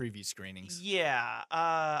some preview screenings. Yeah,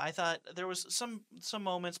 I thought there was some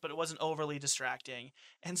moments, but it wasn't overly distracting.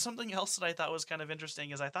 And something else that I thought was kind of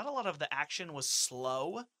interesting is I thought a lot of the action was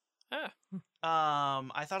slow.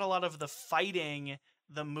 I thought a lot of the fighting,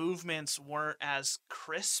 the movements weren't as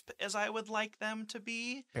crisp as I would like them to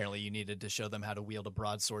be. Apparently, you needed to show them how to wield a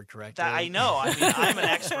broadsword correctly. That I know. I mean, I'm an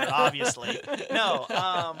expert, obviously. No,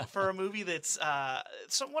 for a movie that's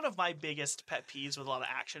one of my biggest pet peeves with a lot of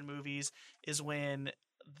action movies is when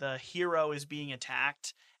the hero is being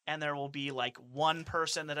attacked and there will be like one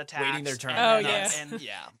person that attacks, waiting their turn.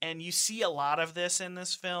 And you see a lot of this in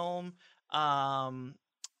this film.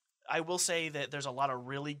 I will say that there's a lot of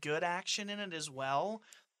really good action in it as well,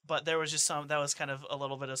 but there was just that was kind of a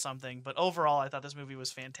little bit of something. But overall, I thought this movie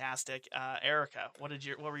was fantastic. Erica, what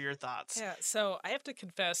were your thoughts? Yeah, so I have to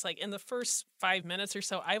confess, like in the first 5 minutes or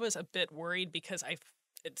so, I was a bit worried because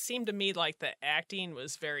it seemed to me like the acting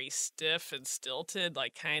was very stiff and stilted,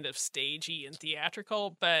 like kind of stagey and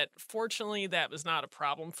theatrical. But fortunately, that was not a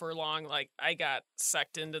problem for long. Like I got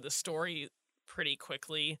sucked into the story pretty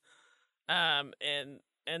quickly,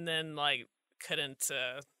 and then like couldn't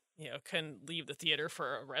leave the theater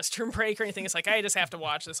for a restroom break or anything. It's like I just have to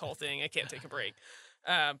watch this whole thing. I can't take a break.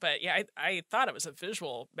 But yeah, I thought it was a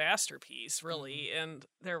visual masterpiece, really, and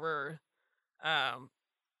there were,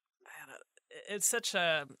 it's such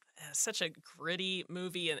a gritty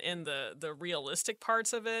movie in the realistic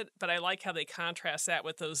parts of it. But I like how they contrast that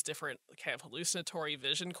with those different kind of hallucinatory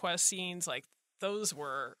vision quest scenes. Like those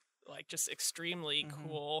were like just extremely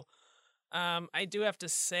cool. I do have to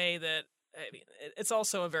say that it's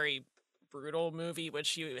also a very brutal movie,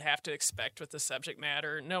 which you have to expect with the subject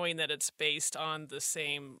matter, knowing that it's based on the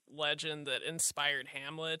same legend that inspired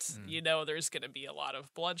Hamlet. You know, there's going to be a lot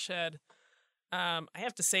of bloodshed. I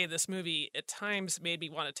have to say this movie at times made me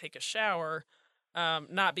want to take a shower,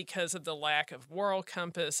 not because of the lack of moral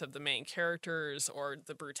compass of the main characters or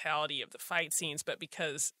the brutality of the fight scenes, but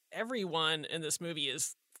because everyone in this movie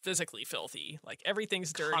is physically filthy. Like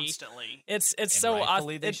everything's dirty Constantly. It's so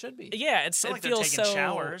authentic. They should be. Yeah, it like feels so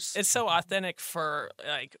showers. It's so authentic for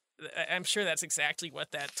like I'm sure that's exactly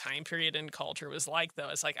what that time period in culture was like though.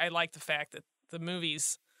 It's like I like the fact that the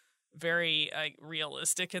movie's very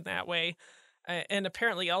realistic in that way. And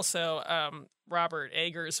apparently also Robert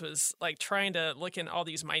Eggers was like trying to look in all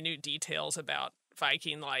these minute details about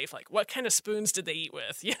Viking life, like what kind of spoons did they eat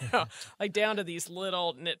with, like down to these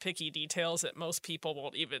little nitpicky details that most people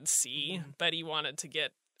won't even see, but he wanted to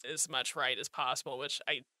get as much right as possible, which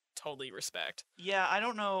I totally respect. Yeah, I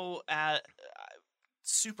don't know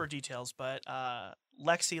super details, but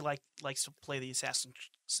Lexi likes to play the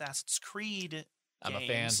Assassin's Creed I'm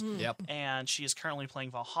games. a fan. Yep. And she is currently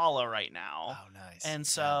playing Valhalla right now. Oh, nice. And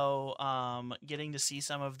so getting to see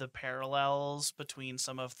some of the parallels between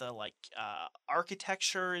some of the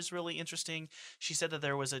architecture is really interesting. She said that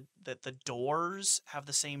that the doors have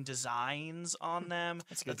the same designs on them.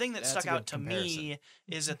 The thing that stuck out to me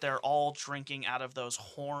is that they're all drinking out of those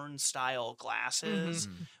horn style glasses,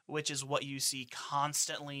 which is what you see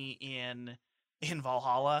constantly in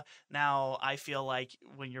Valhalla. Now, I feel like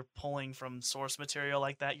when you're pulling from source material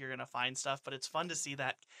like that, you're going to find stuff, but it's fun to see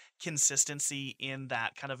that consistency in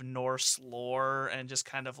that kind of Norse lore and just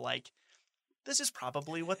kind of like, this is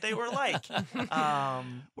probably what they were like.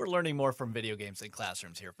 We're learning more from video games than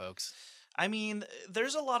classrooms here, folks. I mean,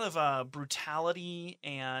 there's a lot of brutality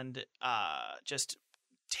and just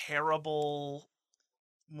terrible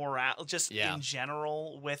morale just in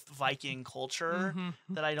general with Viking culture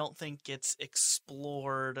that I don't think gets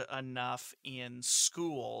explored enough in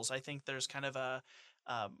schools. I think there's kind of a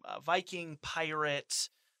Viking pirate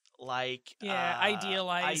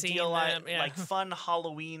idealizing them, like fun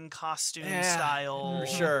Halloween costume style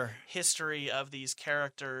history of these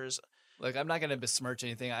characters. Look, I'm not going to besmirch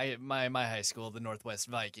anything. My high school, the Northwest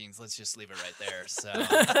Vikings, let's just leave it right there. So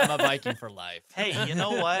I'm a Viking for life. Hey, you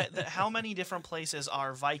know what? How many different places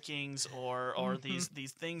are Vikings or these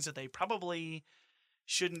things that they probably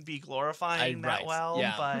shouldn't be glorifying that well?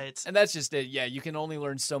 Yeah. But and that's just it. Yeah, you can only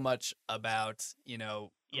learn so much about,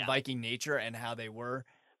 Viking nature and how they were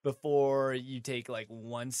before you take like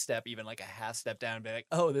one step, even like a half step down and be like,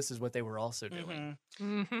 oh, this is what they were also doing.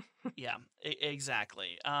 Yeah,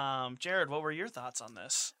 exactly. Jared, what were your thoughts on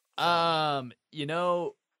this?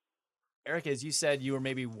 Eric, as you said, you were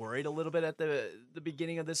maybe worried a little bit at the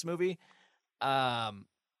beginning of this movie. I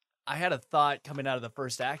had a thought coming out of the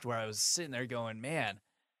first act where I was sitting there going, man,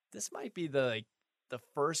 this might be the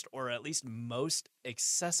first or at least most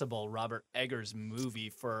accessible Robert Eggers movie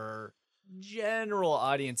for general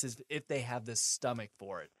audiences if they have the stomach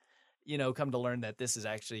for it. Come to learn that this is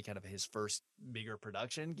actually kind of his first bigger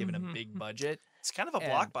production, given a big budget. It's kind of a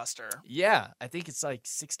blockbuster. Yeah, I think it's like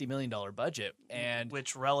 $60 million budget, and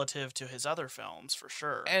which relative to his other films for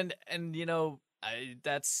sure. And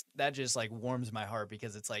that just like warms my heart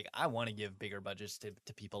because it's like I want to give bigger budgets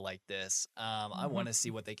to people like this. I want to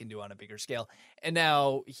see what they can do on a bigger scale. And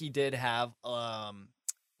now he did have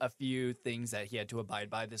a few things that he had to abide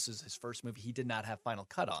by. This is his first movie. He did not have final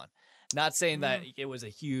cut on. Not saying that it was a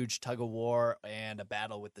huge tug of war and a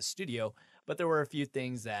battle with the studio, but there were a few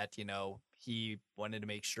things that, he wanted to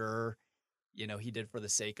make sure, he did for the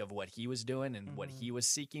sake of what he was doing and what he was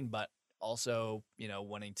seeking, but also,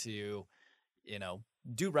 wanting to,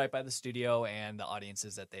 do right by the studio and the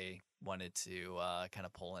audiences that they wanted to kind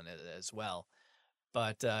of pull in it as well.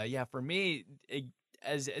 But for me,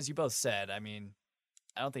 as you both said, I mean,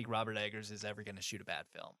 I don't think Robert Eggers is ever going to shoot a bad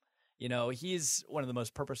film. He's one of the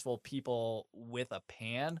most purposeful people with a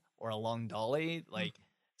pan or a long dolly,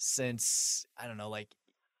 since, I don't know,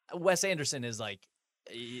 Wes Anderson is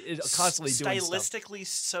constantly doing stuff. Stylistically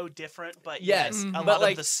so different, but yes, a lot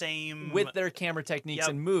of the same. With their camera techniques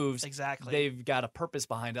and moves, exactly. They've got a purpose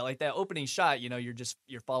behind it. Like that opening shot,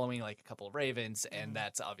 you're following like a couple of ravens, and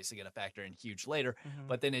that's obviously going to factor in huge later.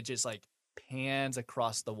 But then it just pans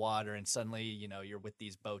across the water, and suddenly you're with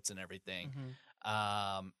these boats and everything.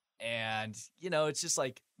 And it's just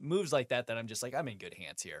moves like that I'm just I'm in good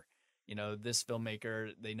hands here. This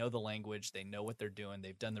filmmaker, they know the language, they know what they're doing,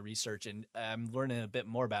 they've done the research, and I'm learning a bit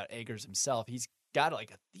more about Eggers himself. He's got a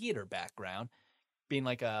theater background, being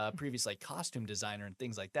a previous costume designer and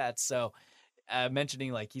things like that. So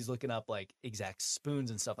mentioning he's looking up exact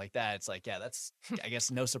spoons and stuff like that, it's that's I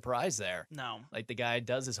guess no surprise there. No, the guy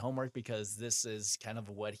does his homework because this is kind of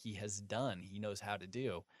what he has done. He knows how to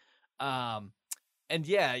do. And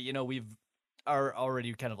we've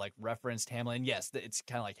already kind of referenced Hamlet. And yes, it's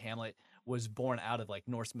kind of Hamlet was born out of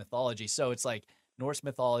Norse mythology. So it's Norse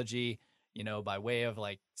mythology, by way of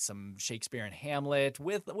some Shakespeare and Hamlet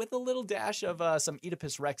with a little dash of some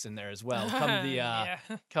Oedipus Rex in there as well.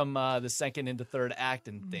 Come the second into third act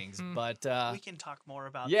and things. But we can talk more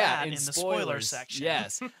about that in the spoiler section.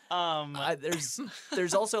 Yes.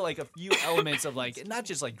 There's also a few elements of not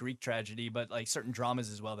just Greek tragedy, but certain dramas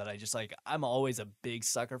as well that I just I'm always a big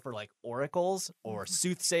sucker for oracles or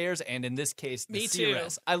soothsayers, and in this case the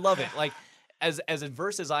seeress. I love it. As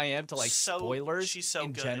adverse as I am to spoilers she's so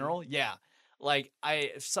in good. General, yeah.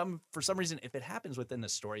 For some reason, if it happens within the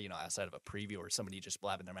story, outside of a preview or somebody just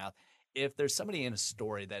blabbing their mouth, if there's somebody in a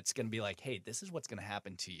story that's going to be hey, this is what's going to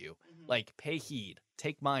happen to you, pay heed,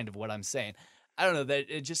 take mind of what I'm saying. I don't know, that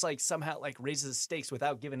it just like somehow like raises the stakes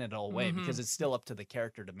without giving it all away because it's still up to the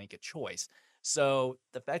character to make a choice. So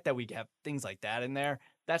the fact that we have things like that in there,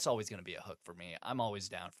 that's always going to be a hook for me. I'm always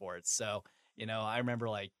down for it. So, I remember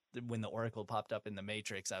like when the Oracle popped up in the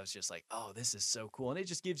Matrix, I was just like, oh, this is so cool. And it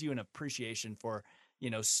just gives you an appreciation for,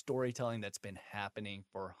 storytelling that's been happening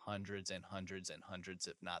for hundreds and hundreds and hundreds,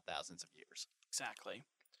 if not thousands of years. Exactly.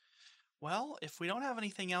 Well, if we don't have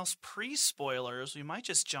anything else pre-spoilers, we might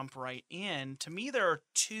just jump right in. To me, there are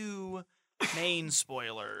two main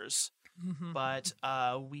spoilers, but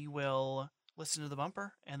we will listen to the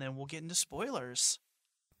bumper, and then we'll get into spoilers.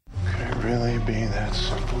 Could it really be that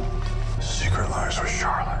simple? The secret lies with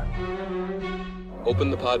Charlotte.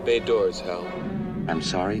 Open the pod bay doors, Hal. I'm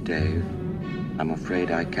sorry, Dave. I'm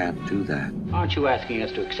afraid I can't do that. Aren't you asking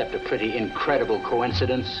us to accept a pretty incredible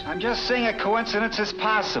coincidence? I'm just saying a coincidence is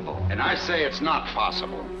possible. And I say it's not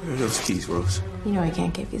possible. Where are those keys, Rose? You know I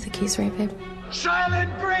can't give you the keys, right, babe?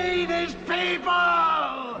 Silent breed is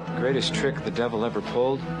people! The greatest trick the devil ever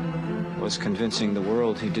pulled was convincing the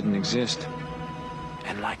world he didn't exist.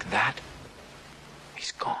 And like that,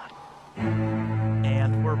 he's gone.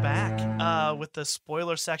 And we're back with the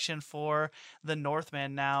spoiler section for The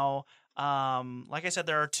Northman. Now, like I said,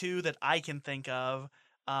 there are two that I can think of,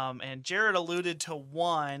 and Jared alluded to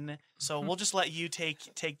one, so we'll just let you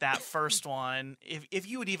take that first one. If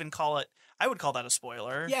you would even call it, I would call that a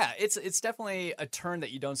spoiler. Yeah, it's definitely a turn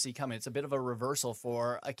that you don't see coming. It's a bit of a reversal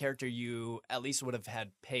for a character you at least would have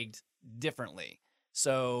had pegged differently.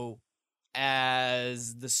 So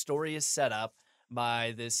as the story is set up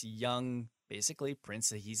by this young, basically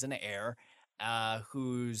prince, he's an heir,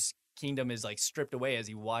 whose kingdom is like stripped away as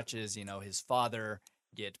he watches, his father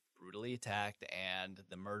get brutally attacked and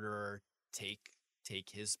the murderer take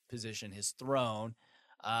his position, his throne.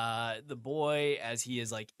 The boy, as he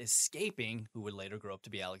is like escaping, who would later grow up to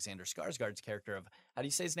be Alexander Skarsgård's character of, how do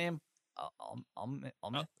you say his name? Of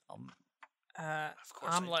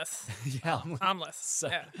course. Omeleth. Yeah. Omeleth. So,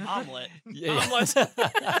 yeah. Omelet. Yeah. Omeleth.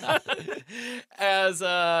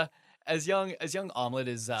 As young Omelet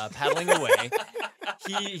is paddling away,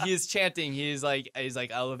 he is chanting. He's like,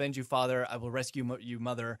 I'll avenge you, father. I will rescue you,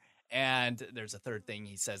 mother. And there's a third thing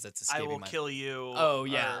he says that's escaping I will kill you. Oh,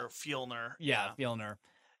 yeah. Or Fjolnir. Yeah, Fjolnir.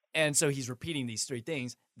 And so he's repeating these three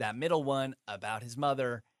things. That middle one about his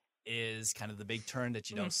mother is kind of the big turn that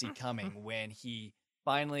you don't see coming when he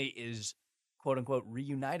finally is, quote unquote,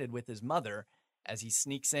 reunited with his mother as he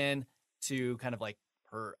sneaks in to kind of like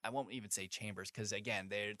her, I won't even say chambers, because again,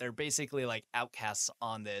 they're basically like outcasts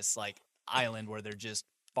on this like island where they're just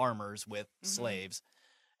farmers with slaves.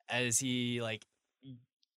 As he like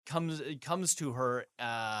comes to her,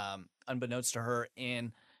 unbeknownst to her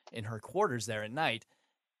in her quarters there at night,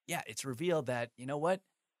 yeah, it's revealed that, you know what,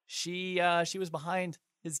 she was behind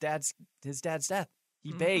his dad's death.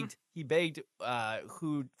 He begged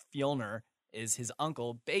who Fjolnir is, his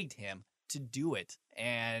uncle, begged him to do it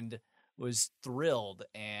and was thrilled.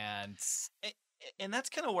 And that's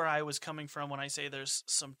kind of where I was coming from when I say there's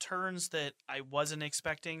some turns that I wasn't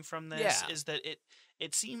expecting from this. Is that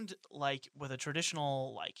it seemed like with a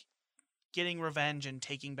traditional like getting revenge and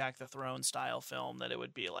taking back the throne style film that it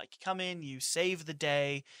would be like, come in, you save the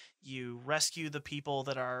day, you rescue the people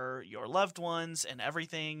that are your loved ones, and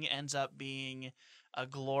everything ends up being a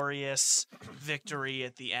glorious victory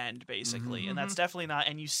at the end, basically. And that's definitely not,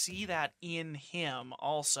 and you see that in him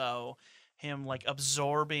also, him like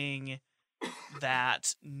absorbing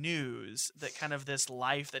that news, that kind of this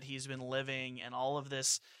life that he's been living and all of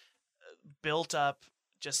this built up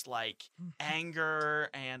just like anger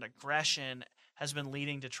and aggression has been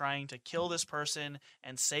leading to trying to kill this person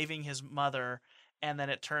and saving his mother. And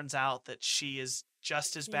then it turns out that she is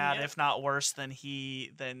just as bad, if not worse, than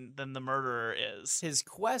the murderer is. His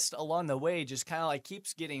quest along the way just kind of like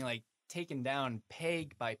keeps getting like taken down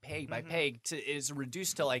peg by peg by peg is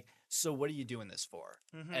reduced to like, so what are you doing this for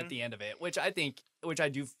at the end of it? Which I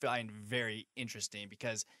do find very interesting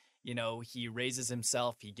because, he raises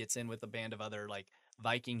himself, he gets in with a band of other like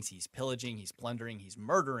Vikings, he's pillaging, he's plundering, he's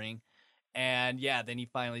murdering. And then he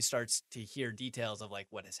finally starts to hear details of like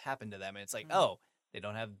what has happened to them. And it's like, oh, they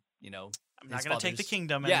don't have, I'm not going to take the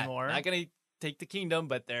kingdom anymore. Not going to take the kingdom,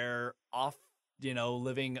 but they're off,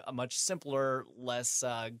 living a much simpler, less,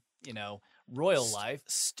 royal life.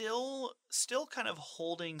 Still kind of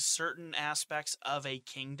holding certain aspects of a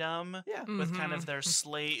kingdom with kind of their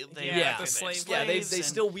slave. The slave. Yeah, they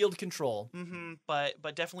still wield control.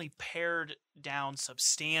 But definitely pared down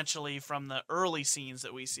substantially from the early scenes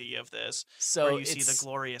that we see of this, where you see the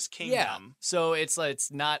glorious kingdom. Yeah. So it's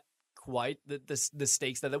not quite the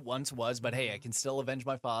stakes that it once was, but hey, I can still avenge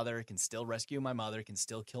my father, I can still rescue my mother, I can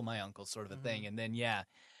still kill my uncle, sort of a thing. And then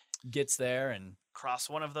gets there and cross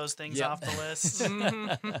one of those things off the list.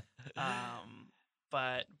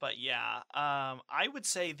 But yeah, I would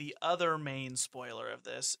say the other main spoiler of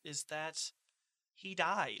this is that he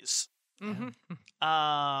dies.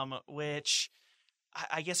 Which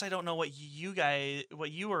I guess I don't know what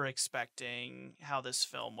you were expecting how this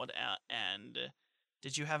film would end.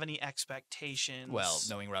 Did you have any expectations? Well,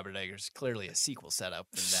 knowing Robert Eggers, clearly a sequel setup,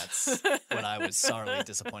 and that's what I was sorely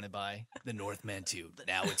disappointed by. The Northman 2.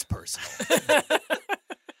 Now it's personal.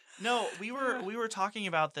 No, we were talking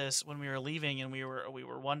about this when we were leaving, and we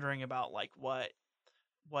were wondering about like what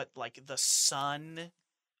like the son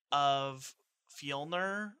of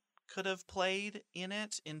Fjolnir could have played in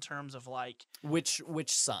it in terms of like which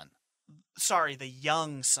son? Sorry, the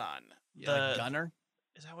young son. The Gunner?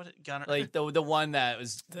 Is that what it Gunner? Like the one that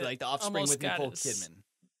was like the offspring with Nicole Kidman.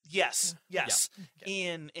 Yes. Yeah.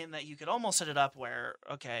 Okay. In that you could almost set it up where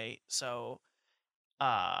so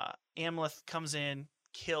Amleth comes in,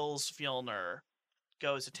 kills Fjolnir,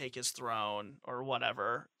 goes to take his throne or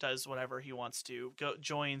whatever, does whatever he wants to,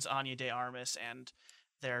 joins Anya de Armas and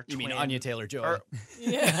their twin. You mean Anya Taylor-Joy?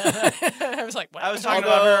 Yeah. I was like, what? I was talking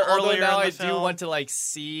about her earlier now in the I film. do want to like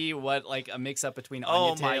see what like a mix-up between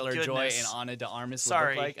Anya Taylor-Joy and Ana de Armas would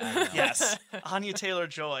look like. I don't know. Yes, Anya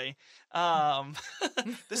Taylor-Joy.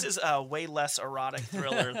 This is a way less erotic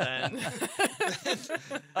thriller than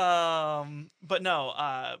but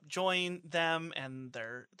no, join them and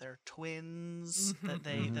their twins that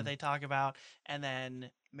they talk about, and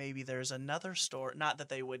then maybe there's another story, not that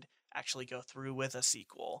they would actually go through with a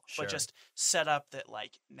sequel, but just set up that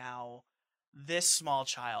like now this small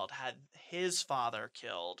child had his father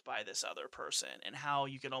killed by this other person, and how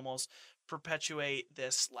you can almost perpetuate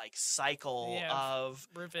this like cycle of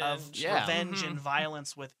revenge and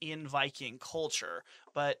violence within Viking culture.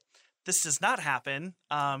 But this does not happen.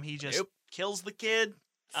 He just kills the kid.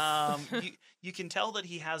 You can tell that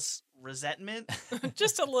he has resentment,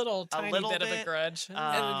 just a little tiny bit of a grudge.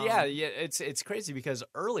 And it's crazy because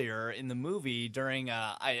earlier in the movie during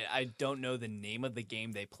I don't know the name of the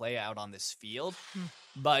game they play out on this field,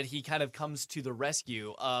 but he kind of comes to the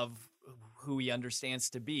rescue of who he understands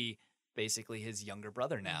to be basically his younger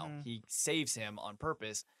brother now. He saves him on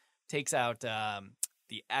purpose, takes out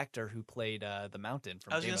the actor who played the Mountain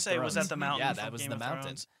from Game of Thrones. I was going to say, was that the Mountain? Yeah, that was the Mountain.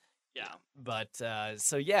 Thrones. Yeah. But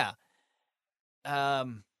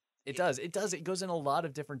it does. It goes in a lot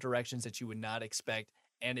of different directions that you would not expect,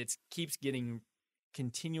 and it keeps getting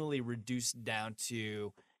continually reduced down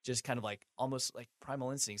to just kind of like almost like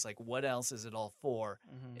primal instincts. Like, what else is it all for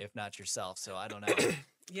if not yourself? So I don't know.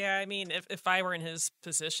 Yeah, I mean, if I were in his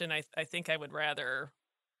position, I think I would rather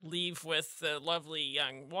leave with the lovely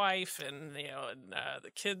young wife and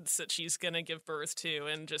the kids that she's gonna give birth to,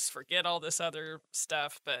 and just forget all this other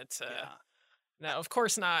stuff. But no, of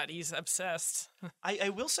course not. He's obsessed. I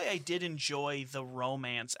will say I did enjoy the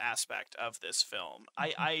romance aspect of this film.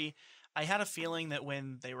 I had a feeling that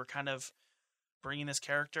when they were kind of bringing this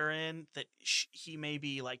character in, that he may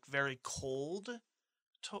be like very cold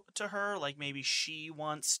to her. Like maybe she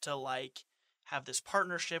wants to like have this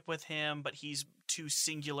partnership with him, but he's too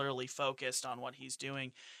singularly focused on what he's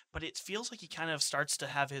doing. But it feels like he kind of starts to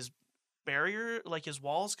have his barrier, like his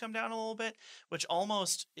walls come down a little bit, which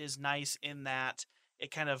almost is nice in that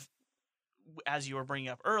it kind of, as you were bringing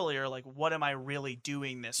up earlier, like, what am I really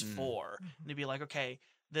doing this for? And to be like, okay,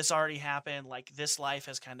 this already happened, like this life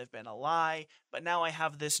has kind of been a lie, but now I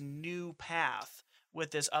have this new path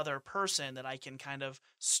with this other person that I can kind of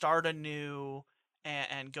start anew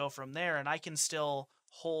and go from there, and I can still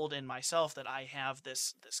hold in myself that I have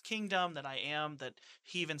this kingdom, that I am, that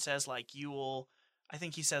he even says like you will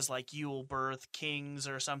birth kings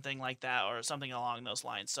or something like that, or something along those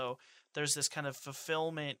lines. So there's this kind of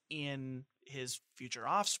fulfillment in his future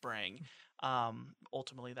offspring.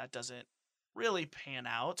 Ultimately that doesn't really pan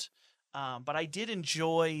out, but I did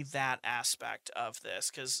enjoy that aspect of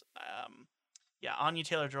this because Anya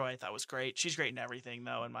Taylor-Joy I thought was great. She's great in everything,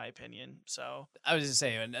 though, in my opinion. So I was just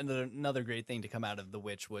saying, another great thing to come out of The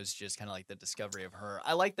Witch was just kind of like the discovery of her.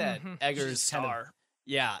 I like that Eggers kind of.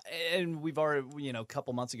 Yeah, and we've already, a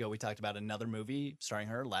couple months ago we talked about another movie starring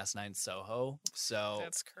her, Last Night in Soho. So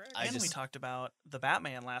that's correct. We talked about The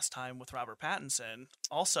Batman last time with Robert Pattinson,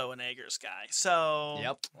 also an Eggers guy. So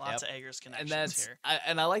lots of Eggers connections here.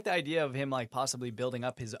 And I like the idea of him like possibly building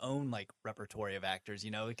up his own like repertory of actors,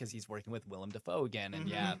 because he's working with Willem Dafoe again,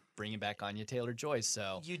 and bringing back Anya Taylor-Joy.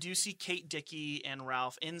 So you do see Kate Dickie and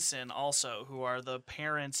Ralph Inson also, who are the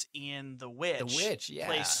parents in The Witch. The Witch,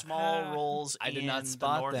 play small roles. I did not spot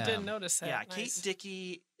spot Northman. them. Didn't notice that. Yeah, Nice. Kate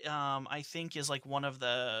Dickey, I think is like one of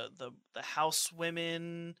the house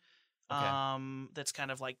women, that's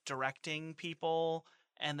kind of like directing people,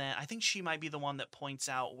 and then I think she might be the one that points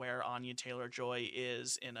out where Anya Taylor-Joy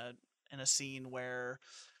is in a scene where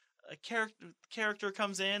a character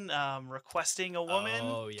comes in requesting a woman.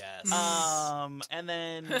 Oh yes. And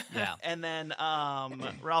then Yeah. and then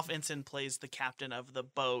Ralph Ensign plays the captain of the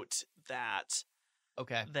boat that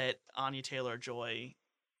Anya Taylor-Joy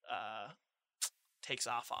takes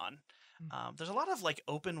off on. There's a lot of like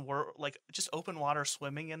open water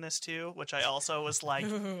swimming in this too, which I also was like,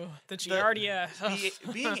 Ooh, the Giardia.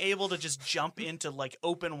 being able to just jump into like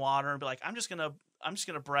open water and be like, I'm just gonna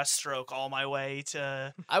breaststroke all my way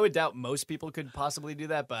to. I would doubt most people could possibly do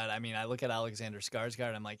that, but I mean, I look at Alexander Skarsgård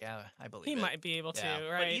and I'm like, yeah, I believe he it. might be able to,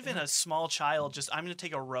 right? But even a small child, I'm going to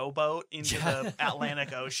take a rowboat into the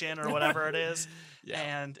Atlantic Ocean or whatever it is,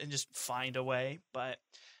 and just find a way. But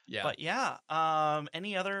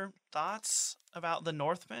any other thoughts about the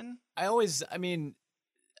Northman? I mean,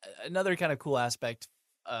 another kind of cool aspect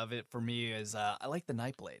of it for me is I like the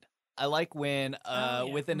Nightblade. I like when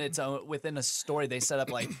within a story they set up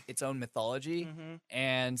like its own mythology,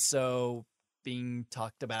 and so being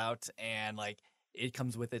talked about and like it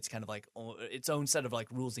comes with its kind of like its own set of like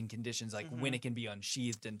rules and conditions, like when it can be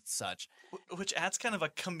unsheathed and such, which adds kind of a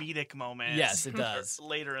comedic moment. Yes, it does.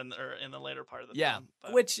 Later in the later part of the film.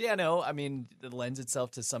 But. Which I mean, it lends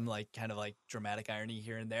itself to some like kind of like dramatic irony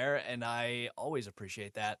here and there, and I always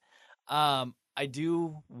appreciate that. I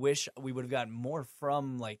do wish we would have gotten more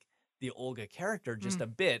from like the Olga character, just a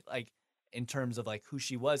bit, like in terms of like who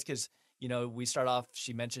she was, because we start off,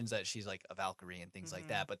 she mentions that she's like a Valkyrie and things like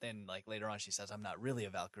that, but then like later on she says, I'm not really a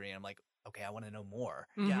Valkyrie, and I'm like, okay, I want to know more.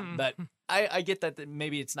 Yeah, but I get that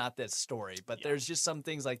maybe it's not this story, but there's just some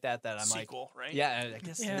things like that I'm sequel, like, right? Yeah, I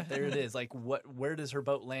guess there it is. Like, where does her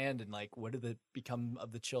boat land, and like what did it become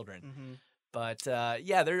of the children? But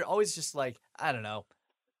they're always just like, I don't know.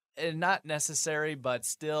 Not necessary, but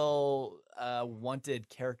still wanted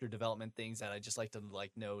character development things that I just like to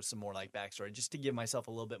like know some more like backstory, just to give myself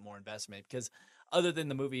a little bit more investment. Because other than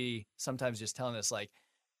the movie sometimes just telling us like,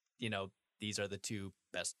 these are the two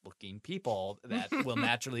best looking people that will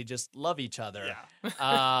naturally just love each other.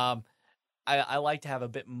 Yeah. I like to have a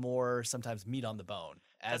bit more sometimes meat on the bone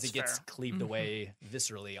as it gets cleaved away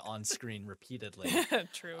viscerally on screen repeatedly.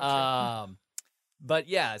 True. But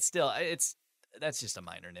yeah, still that's just a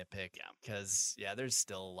minor nitpick, because there's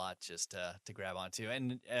still a lot just to grab onto.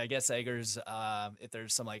 And I guess Eggers, if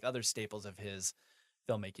there's some like other staples of his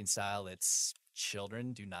filmmaking style, it's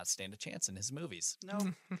children do not stand a chance in his movies. No,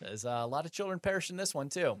 there's a lot of children perish in this one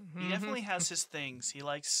too. He definitely has his things. He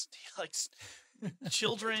likes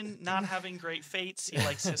children not having great fates. He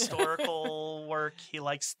likes historical work. He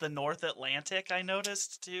likes the North Atlantic, I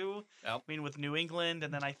noticed too. Yep. I mean, with New England,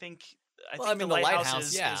 and then I think the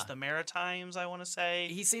Lighthouse is the Maritimes, I want to say.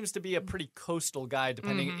 He seems to be a pretty coastal guy,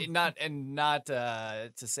 depending not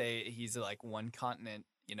to say he's like one continent,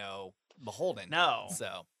 beholden. No.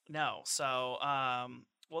 So I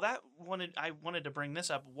wanted to bring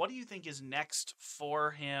this up. What do you think is next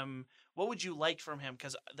for him? What would you like from him?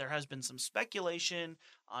 Because there has been some speculation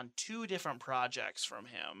on 2 different projects from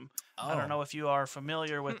him. I don't know if you are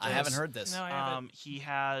familiar with this. I haven't heard this. No, I haven't. He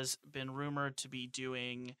has been rumored to be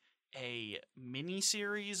doing a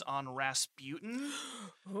mini-series on Rasputin.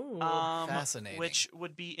 Ooh, fascinating. Which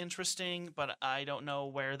would be interesting, but I don't know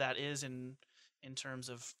where that is in terms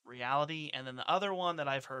of reality. And then the other one that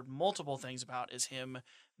I've heard multiple things about is him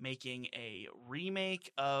making a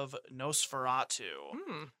remake of Nosferatu.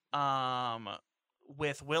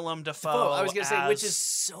 With Willem Dafoe. I was going to say, which is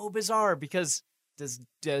so bizarre, because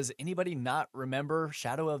does anybody not remember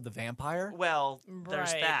Shadow of the Vampire? Well,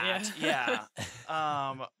 there's that. Yeah.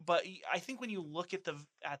 But I think when you look at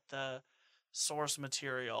the source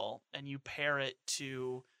material and you pair it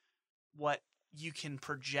to what you can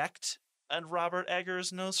project a Robert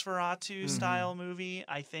Eggers Nosferatu style movie,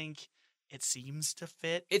 I think it seems to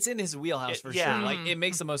fit. It's in his wheelhouse for sure. Like, it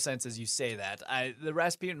makes the most sense as you say that. The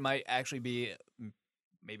Rasputin might actually be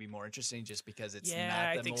maybe more interesting just because it's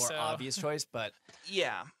not the more obvious choice. But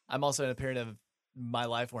I'm also in a period of my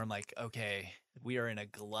life where I'm like, okay, we are in a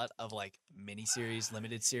glut of like miniseries,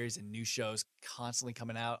 limited series, and new shows constantly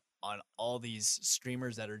coming out on all these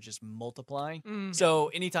streamers that are just multiplying. So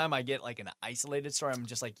anytime I get like an isolated story, I'm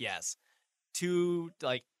just like, yes,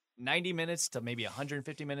 90 minutes to maybe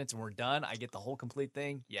 150 minutes and we're done. I get the whole complete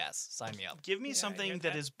thing. Yes, sign me up. Give me something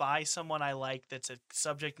that is by someone I like, that's a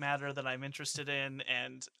subject matter that I'm interested in,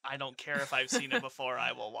 and I don't care if I've seen it before,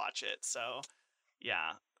 I will watch it. So,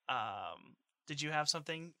 yeah. Did you have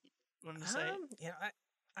something wanted to say?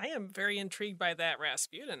 I am very intrigued by that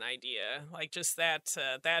Rasputin idea. Like just that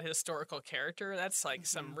that historical character. That's like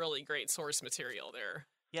some really great source material there.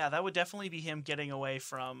 Yeah, that would definitely be him getting away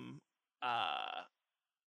from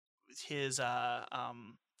his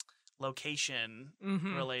location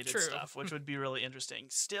related stuff, which would be really interesting.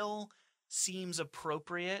 Still seems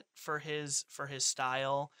appropriate for his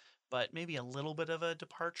style, but maybe a little bit of a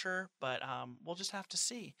departure. But we'll just have to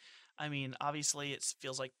see. I mean, obviously, it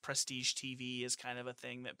feels like prestige TV is kind of a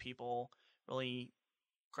thing that people really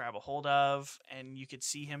grab a hold of, and you could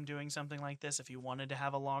see him doing something like this if he wanted to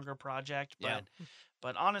have a longer project.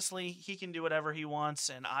 But honestly, he can do whatever he wants,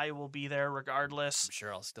 and I will be there regardless. I'm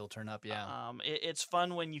sure I'll still turn up, yeah. It's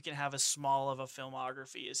fun when you can have as small of a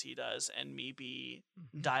filmography as he does, and me be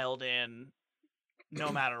dialed in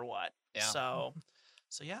no matter what. Yeah. So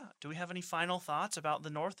yeah. Do we have any final thoughts about the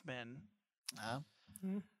Northman?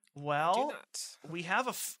 Well, we have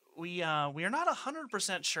we are not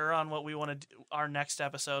 100% sure on what we want to do. Our next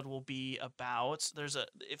episode will be about.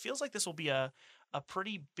 It feels like this will be a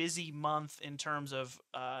pretty busy month in terms of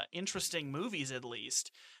interesting movies, at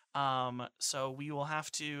least. So we will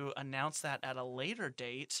have to announce that at a later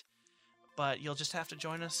date, but you'll just have to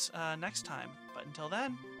join us next time. But until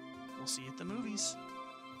then, we'll see you at the movies.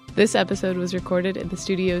 This episode was recorded in the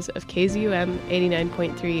studios of KZUM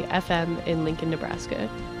 89.3 FM in Lincoln, Nebraska.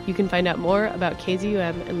 You can find out more about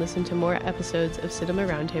KZUM and listen to more episodes of Cinema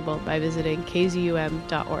Roundtable by visiting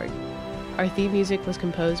kzum.org. Our theme music was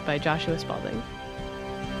composed by Joshua Spalding.